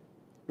you.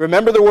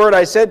 Remember the word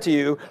I said to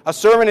you, a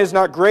servant is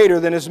not greater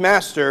than his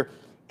master.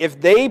 If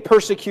they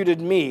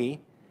persecuted me,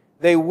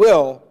 they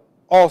will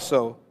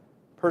also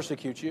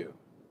persecute you."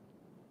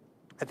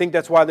 I think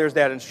that's why there's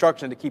that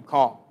instruction to keep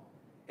calm.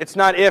 It's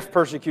not if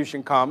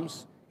persecution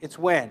comes, it's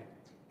when.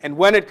 And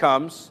when it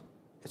comes,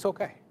 it's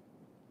okay.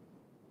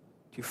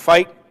 To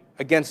fight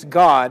against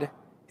God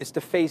is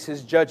to face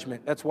his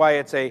judgment. That's why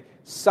it's a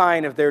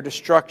sign of their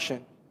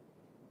destruction.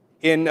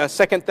 In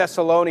 2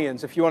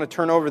 Thessalonians, if you want to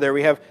turn over there,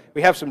 we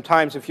have some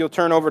time. So if you'll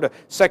turn over to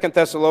 2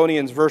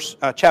 Thessalonians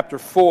chapter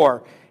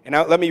 4, and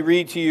let me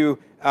read to you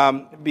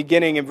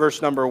beginning in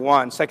verse number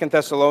 1. 2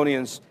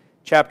 Thessalonians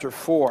chapter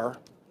 4.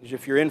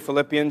 If you're in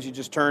Philippians, you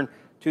just turn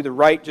to the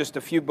right just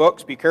a few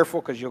books. Be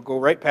careful because you'll go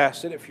right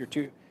past it if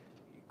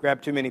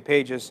grab too many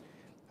pages.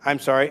 I'm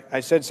sorry,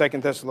 I said 2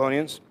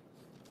 Thessalonians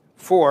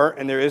 4,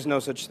 and there is no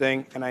such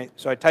thing,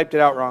 so I typed it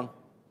out wrong.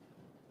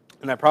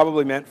 And I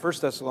probably meant 1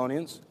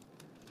 Thessalonians,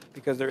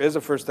 because there is a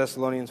 1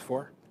 Thessalonians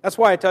 4. That's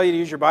why I tell you to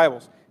use your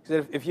Bibles.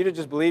 Because if you'd have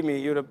just believed me,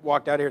 you'd have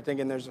walked out here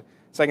thinking there's a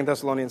 2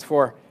 Thessalonians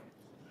 4.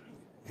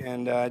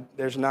 And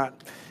there's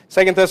not.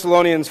 2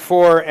 Thessalonians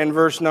 4 and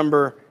verse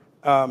number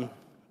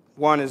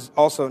 1 is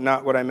also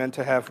not what I meant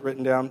to have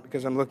written down,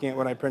 because I'm looking at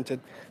what I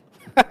printed.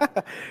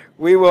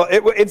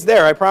 It's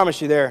there, I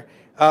promise you there.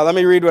 Let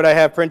me read what I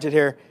have printed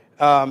here,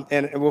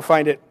 and we'll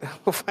find it.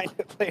 We'll find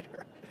it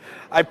later.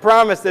 I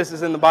promise this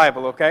is in the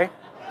Bible, okay?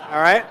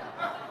 All right?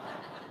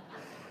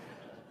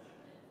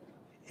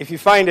 If you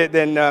find it,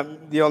 then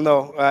you'll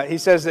know. He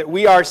says that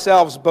we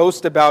ourselves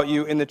boast about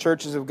you in the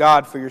churches of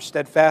God for your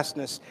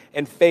steadfastness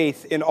and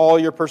faith in all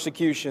your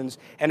persecutions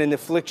and in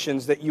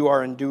afflictions that you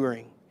are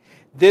enduring.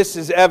 This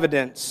is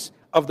evidence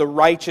of the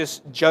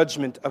righteous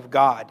judgment of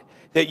God,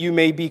 that you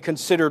may be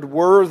considered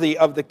worthy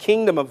of the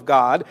kingdom of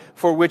God,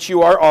 for which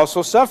you are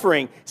also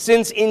suffering,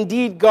 since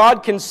indeed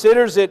God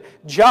considers it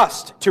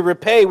just to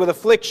repay with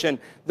affliction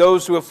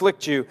those who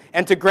afflict you,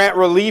 and to grant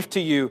relief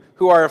to you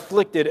who are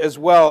afflicted as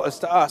well as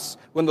to us,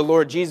 when the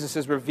Lord Jesus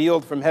is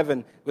revealed from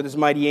heaven with his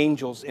mighty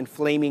angels in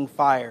flaming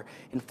fire,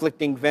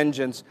 inflicting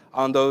vengeance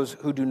on those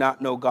who do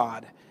not know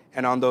God,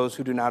 and on those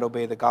who do not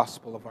obey the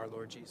gospel of our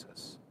Lord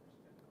Jesus.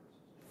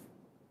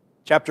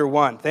 Chapter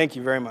 1, thank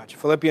you very much.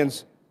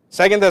 Philippians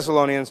 2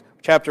 Thessalonians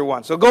chapter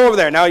 1. So go over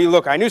there. Now you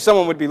look. I knew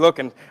someone would be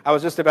looking. I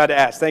was just about to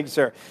ask. Thank you,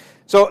 sir.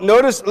 So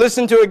notice,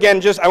 listen to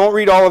again, I won't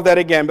read all of that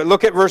again, but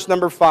look at verse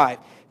number 5.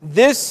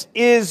 This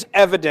is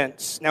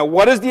evidence. Now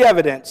what is the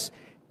evidence?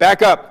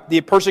 Back up. The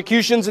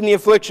persecutions and the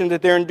affliction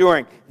that they're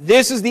enduring.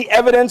 This is the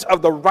evidence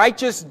of the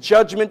righteous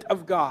judgment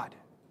of God.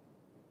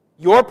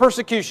 Your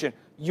persecution,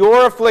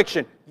 your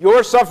affliction,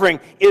 your suffering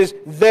is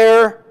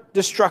their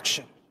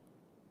destruction,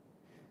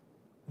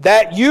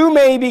 that you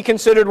may be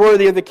considered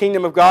worthy of the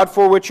kingdom of God,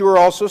 for which you are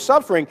also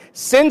suffering,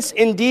 since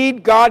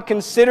indeed God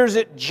considers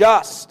it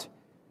just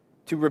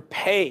to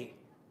repay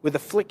with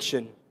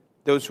affliction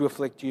those who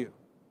afflict you,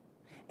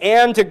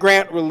 and to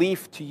grant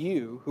relief to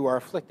you who are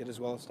afflicted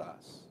as well as to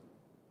us.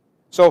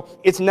 So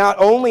it's not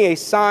only a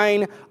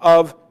sign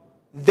of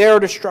their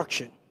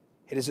destruction,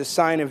 it is a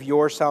sign of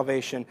your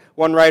salvation.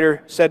 One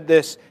writer said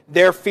this: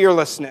 their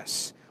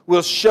fearlessness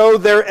will show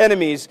their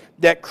enemies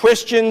that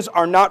Christians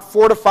are not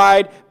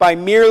fortified by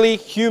merely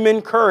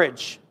human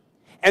courage.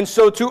 And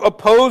so to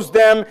oppose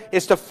them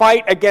is to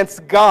fight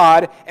against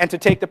God and to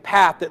take the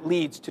path that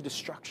leads to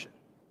destruction.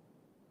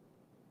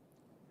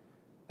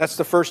 That's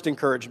the first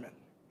encouragement.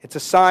 It's a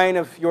sign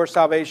of your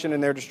salvation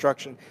and their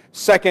destruction.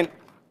 Second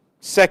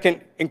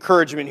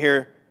encouragement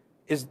here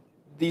is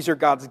these are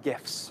God's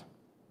gifts.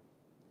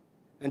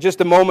 In just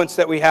the moments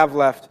that we have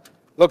left,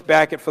 look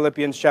back at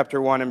Philippians chapter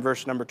 1 and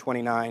verse number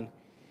 29.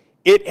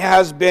 It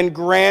has been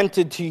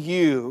granted to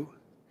you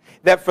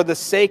that for the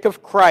sake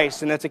of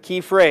Christ, and that's a key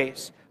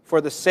phrase,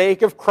 for the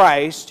sake of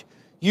Christ,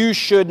 you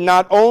should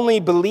not only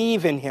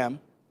believe in him,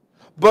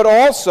 but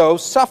also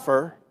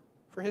suffer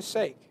for his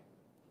sake.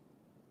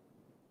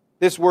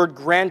 This word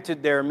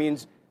granted there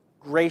means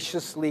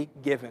graciously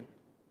given.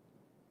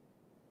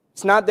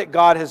 It's not that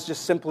God has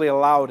just simply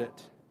allowed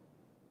it,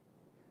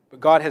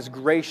 but God has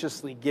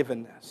graciously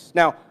given this.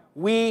 Now,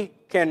 we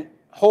can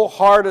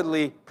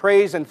wholeheartedly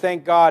praise and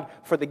thank God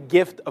for the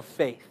gift of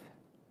faith.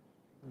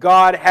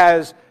 God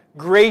has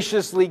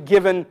graciously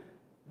given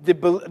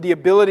the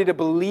ability to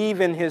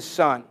believe in his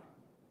Son.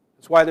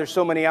 That's why there's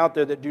so many out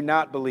there that do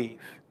not believe.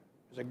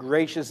 There's a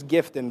gracious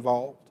gift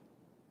involved.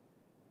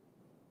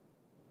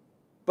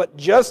 But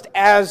just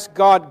as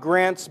God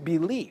grants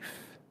belief,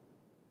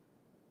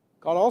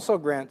 God also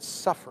grants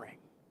suffering.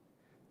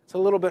 It's a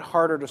little bit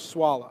harder to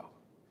swallow.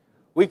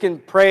 We can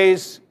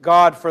praise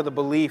God for the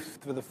belief,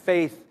 for the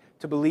faith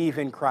to believe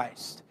in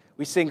Christ.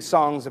 We sing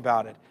songs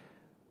about it.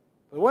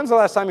 But when's the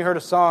last time you heard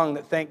a song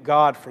that thanked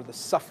God for the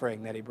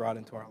suffering that he brought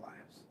into our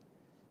lives?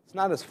 It's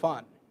not as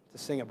fun to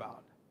sing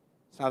about.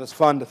 It's not as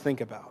fun to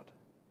think about.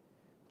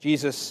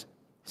 Jesus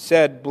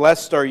said,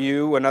 "Blessed are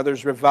you when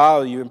others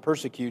revile you and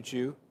persecute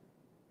you,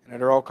 and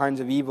utter all kinds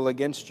of evil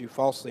against you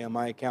falsely on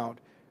my account.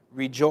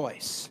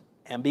 Rejoice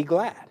and be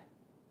glad,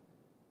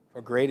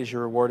 for great is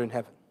your reward in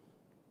heaven."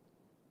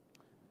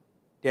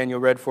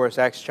 Daniel read for us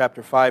Acts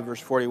chapter 5, verse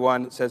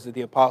 41. It says that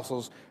the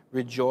apostles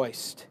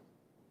rejoiced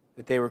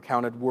that they were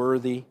counted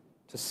worthy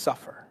to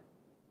suffer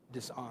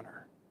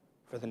dishonor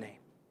for the name.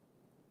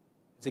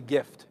 It's a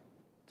gift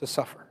to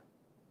suffer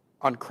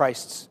on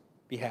Christ's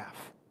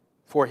behalf,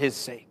 for his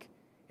sake.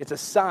 It's a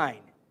sign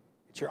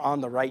that you're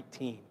on the right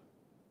team.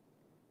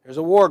 There's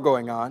a war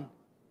going on,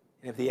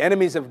 and if the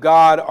enemies of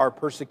God are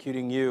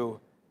persecuting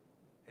you,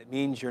 it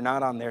means you're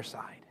not on their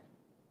side.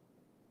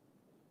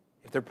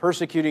 If they're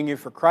persecuting you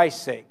for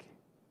Christ's sake,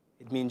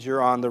 it means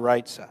you're on the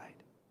right side.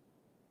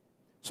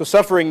 So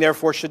suffering,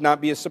 therefore, should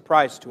not be a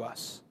surprise to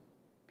us,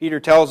 Peter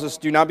tells us,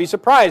 do not be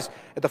surprised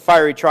at the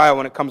fiery trial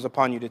when it comes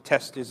upon you to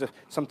test as if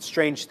some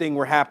strange thing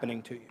were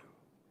happening to you.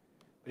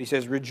 But he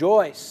says,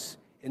 rejoice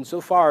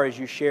insofar as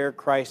you share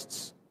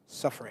Christ's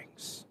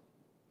sufferings.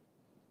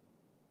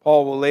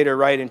 Paul will later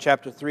write in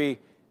chapter 3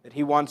 that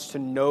he wants to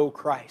know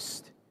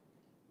Christ.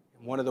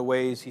 And one of the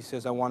ways he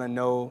says, I want to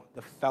know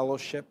the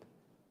fellowship,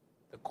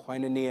 the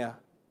koinonia,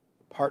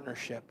 the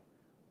partnership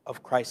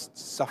of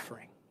Christ's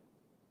suffering.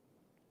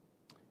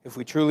 If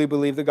we truly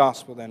believe the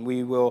gospel, then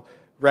we will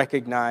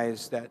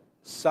recognize that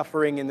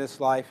suffering in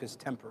this life is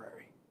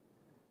temporary.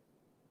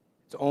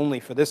 It's only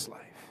for this life.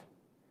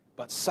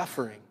 But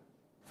suffering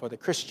for the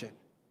Christian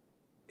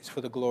is for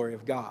the glory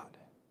of God.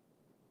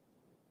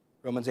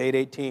 Romans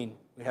 8:18,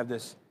 we have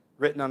this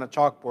written on a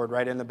chalkboard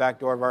right in the back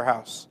door of our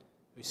house.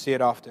 We see it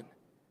often.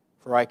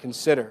 For I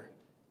consider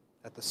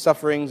that the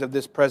sufferings of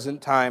this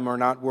present time are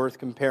not worth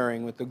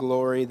comparing with the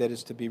glory that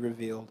is to be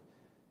revealed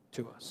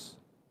to us.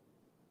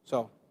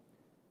 So,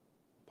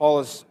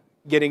 Paul is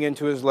getting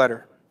into his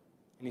letter,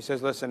 and he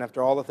says, listen,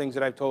 after all the things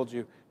that I've told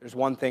you, there's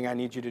one thing I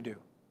need you to do.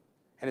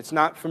 And it's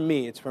not from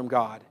me, it's from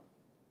God.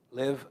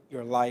 Live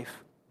your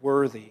life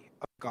worthy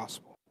of the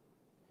gospel.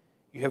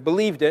 You have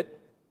believed it,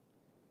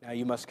 now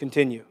you must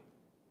continue.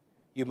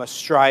 You must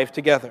strive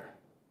together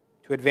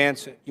to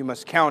advance it. You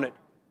must count it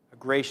a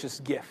gracious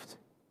gift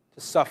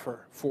to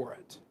suffer for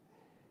it.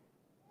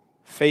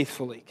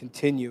 Faithfully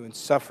continue in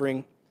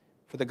suffering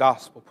for the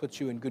gospel puts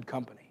you in good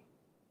company.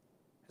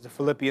 As the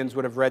Philippians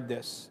would have read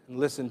this and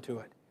listened to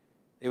it,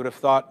 they would have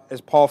thought,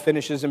 as Paul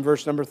finishes in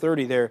verse number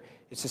 30 there,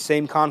 it's the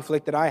same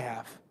conflict that I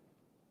have.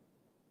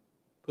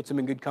 Puts them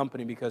in good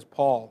company because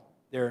Paul,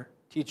 their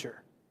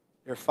teacher,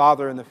 their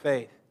father in the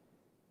faith,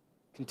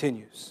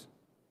 continues.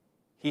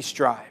 He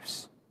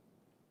strives.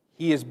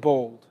 He is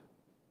bold.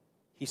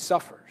 He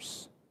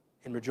suffers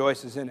and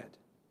rejoices in it.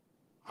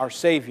 Our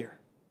Savior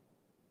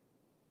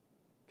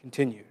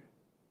continued,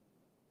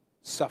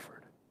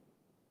 suffered,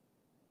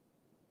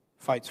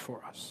 fights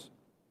for us.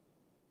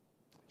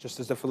 Just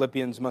as the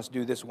Philippians must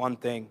do this one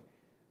thing,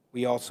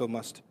 we also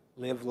must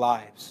live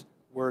lives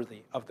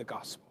worthy of the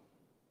gospel.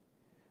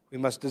 We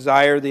must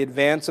desire the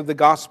advance of the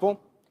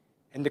gospel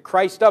and the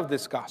Christ of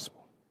this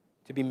gospel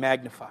to be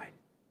magnified,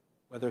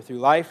 whether through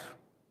life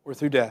or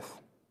through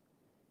death.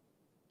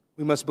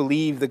 We must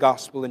believe the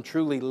gospel and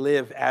truly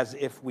live as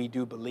if we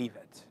do believe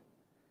it.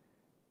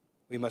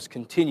 We must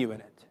continue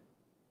in it,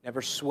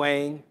 never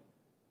swaying,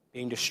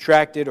 being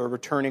distracted, or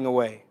returning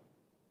away.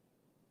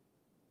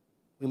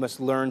 We must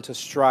learn to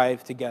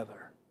strive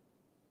together,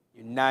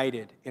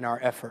 united in our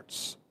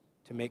efforts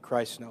to make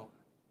Christ known.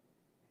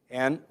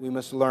 And we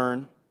must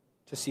learn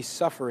to see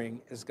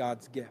suffering as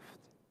God's gift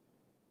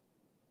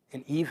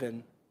and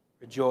even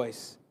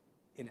rejoice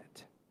in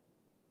it.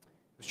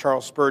 As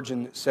Charles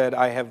Spurgeon said,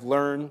 I have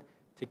learned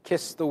to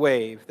kiss the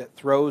wave that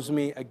throws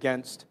me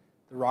against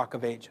the rock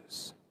of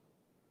ages.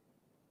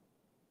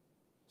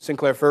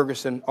 Sinclair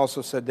Ferguson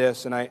also said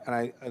this, and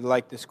I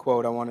like this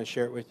quote. I want to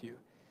share it with you.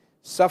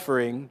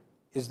 Suffering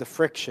is the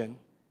friction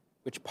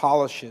which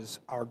polishes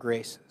our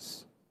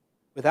graces.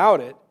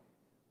 Without it,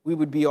 we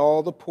would be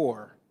all the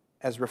poorer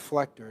as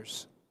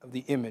reflectors of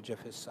the image of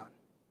His Son.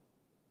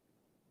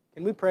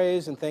 Can we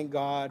praise and thank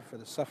God for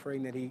the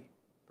suffering that He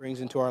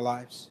brings into our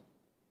lives?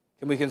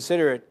 Can we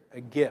consider it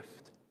a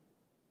gift,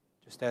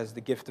 just as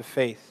the gift of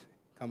faith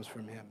comes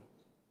from Him?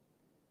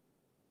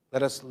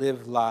 Let us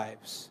live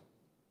lives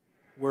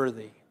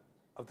worthy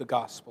of the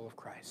gospel of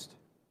Christ.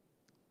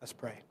 Let's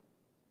pray.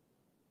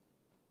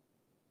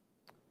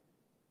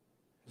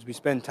 As we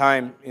spend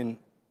time in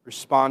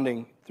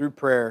responding through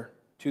prayer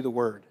to the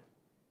Word,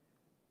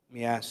 let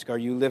me ask, are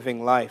you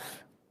living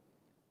life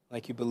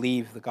like you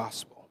believe the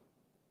gospel?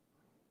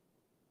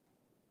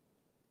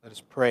 Let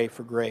us pray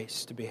for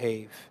grace to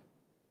behave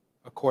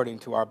according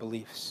to our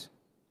beliefs.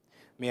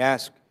 Let me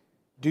ask,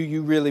 do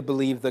you really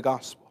believe the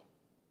gospel?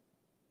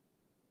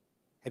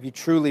 Have you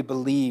truly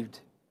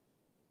believed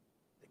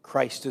that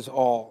Christ is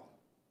all?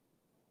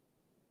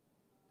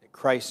 That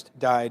Christ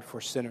died for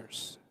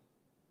sinners?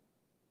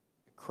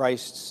 That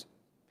Christ's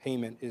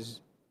payment is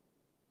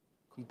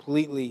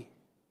completely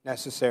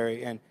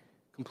necessary and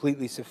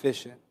completely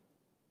sufficient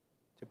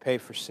to pay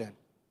for sin?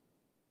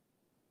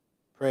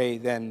 Pray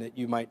then that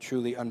you might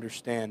truly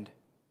understand.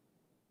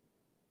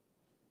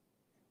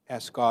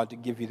 Ask God to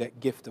give you that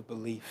gift of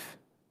belief.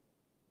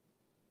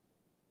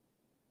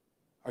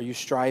 Are you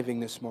striving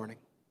this morning?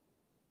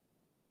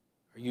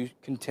 Are you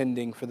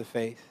contending for the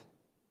faith?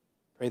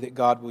 Pray that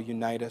God will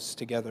unite us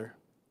together.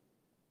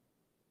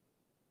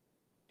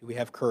 Do we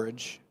have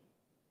courage?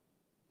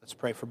 Let's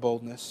pray for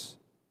boldness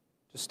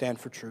to stand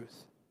for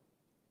truth.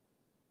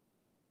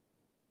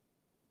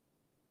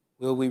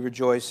 Will we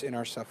rejoice in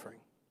our suffering?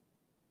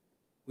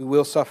 We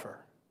will suffer.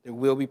 There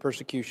will be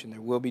persecution.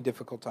 There will be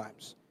difficult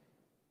times.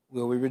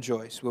 Will we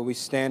rejoice? Will we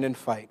stand and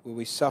fight? Will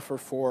we suffer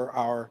for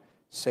our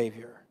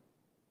Savior?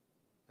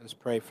 Let us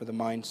pray for the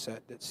mindset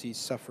that sees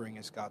suffering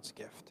as God's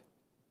gift.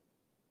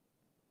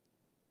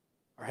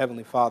 Our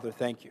Heavenly Father,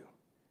 thank you,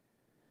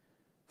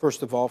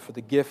 first of all, for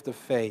the gift of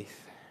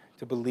faith,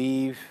 to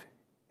believe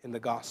in the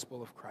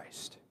gospel of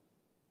Christ.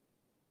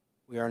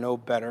 We are no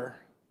better,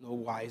 no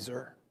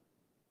wiser,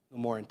 no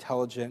more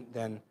intelligent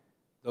than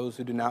those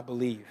who do not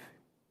believe.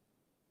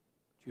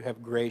 You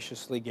have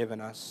graciously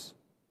given us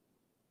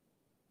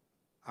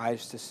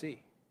eyes to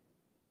see,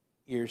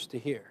 ears to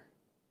hear,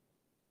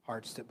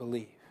 hearts that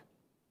believe.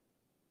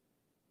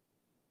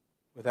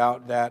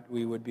 Without that,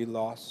 we would be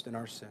lost in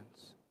our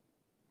sins.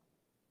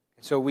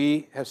 And so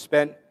we have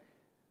spent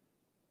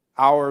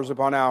hours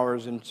upon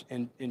hours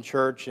in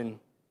church and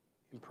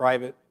in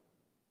private,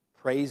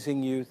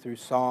 praising you through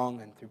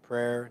song and through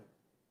prayer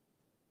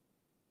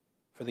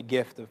for the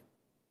gift of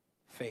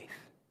faith,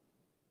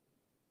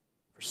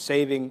 for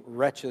saving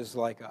wretches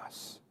like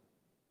us.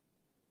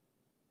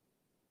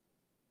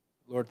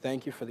 Lord,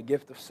 thank you for the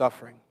gift of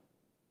suffering,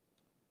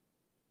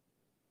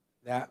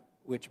 that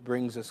which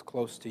brings us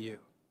close to you,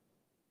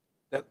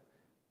 that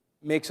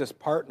makes us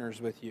partners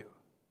with you,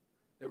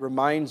 that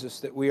reminds us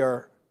that we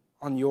are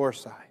on your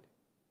side,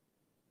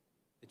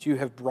 that you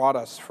have brought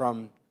us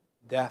from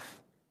death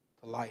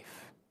to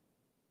life,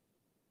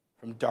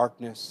 from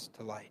darkness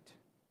to light.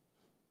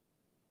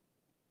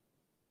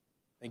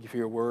 Thank you for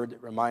your word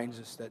that reminds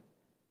us that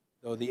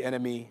though the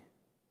enemy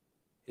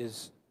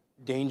is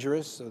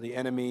dangerous, though the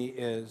enemy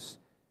is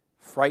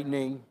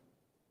frightening,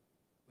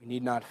 we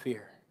need not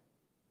fear.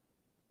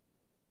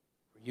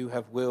 For you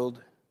have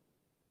willed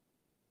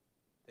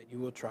that you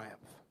will triumph.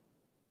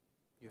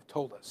 You have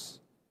told us.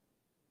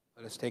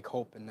 Let us take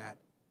hope in that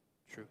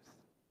truth.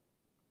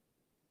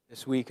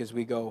 This week as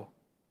we go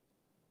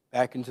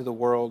back into the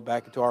world,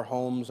 back into our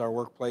homes, our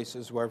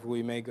workplaces, wherever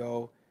we may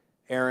go,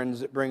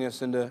 errands that bring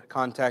us into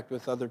contact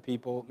with other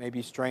people,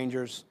 maybe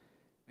strangers,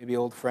 maybe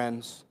old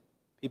friends,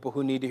 people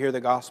who need to hear the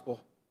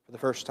gospel for the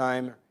first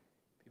time, or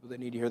people that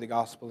need to hear the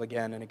gospel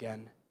again and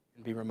again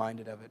and be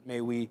reminded of it. May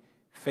we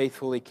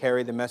faithfully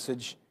carry the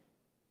message,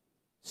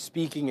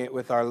 speaking it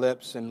with our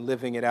lips and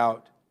living it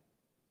out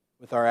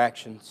with our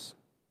actions.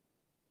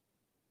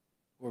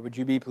 Lord, would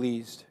you be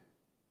pleased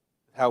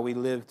with how we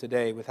live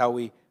today, with how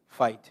we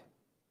fight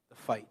the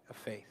fight of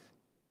faith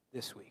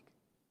this week.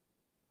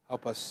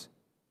 Help us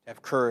to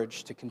have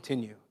courage to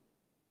continue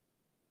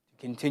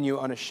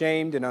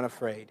unashamed and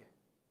unafraid.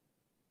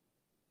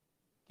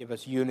 Give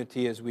us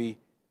unity as we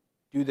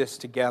do this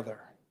together.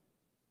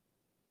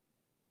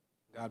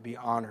 God, be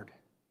honored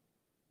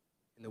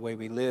in the way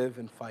we live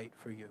and fight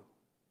for you.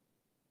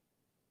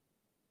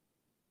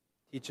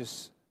 Teach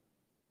us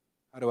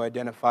how to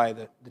identify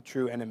the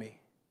true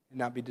enemy and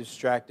not be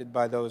distracted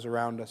by those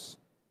around us.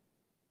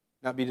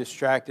 Not be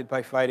distracted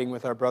by fighting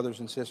with our brothers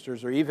and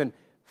sisters or even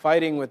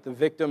fighting with the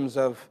victims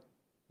of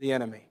the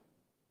enemy.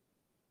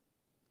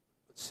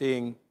 But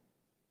seeing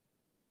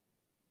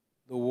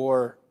the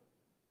war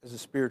as a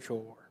spiritual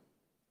war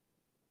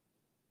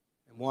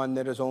and one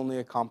that is only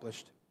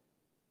accomplished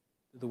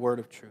through the word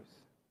of truth.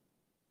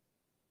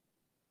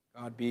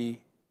 God,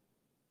 be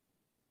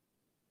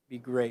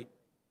great.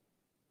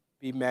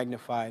 Be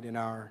magnified in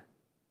our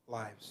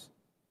lives.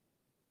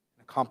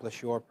 And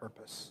accomplish your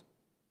purpose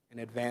and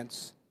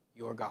advance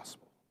your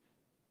gospel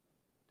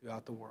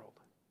throughout the world,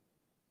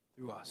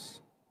 through us.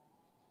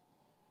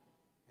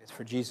 It's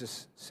for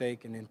Jesus'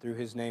 sake and through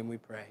his name we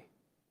pray.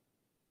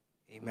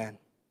 Amen.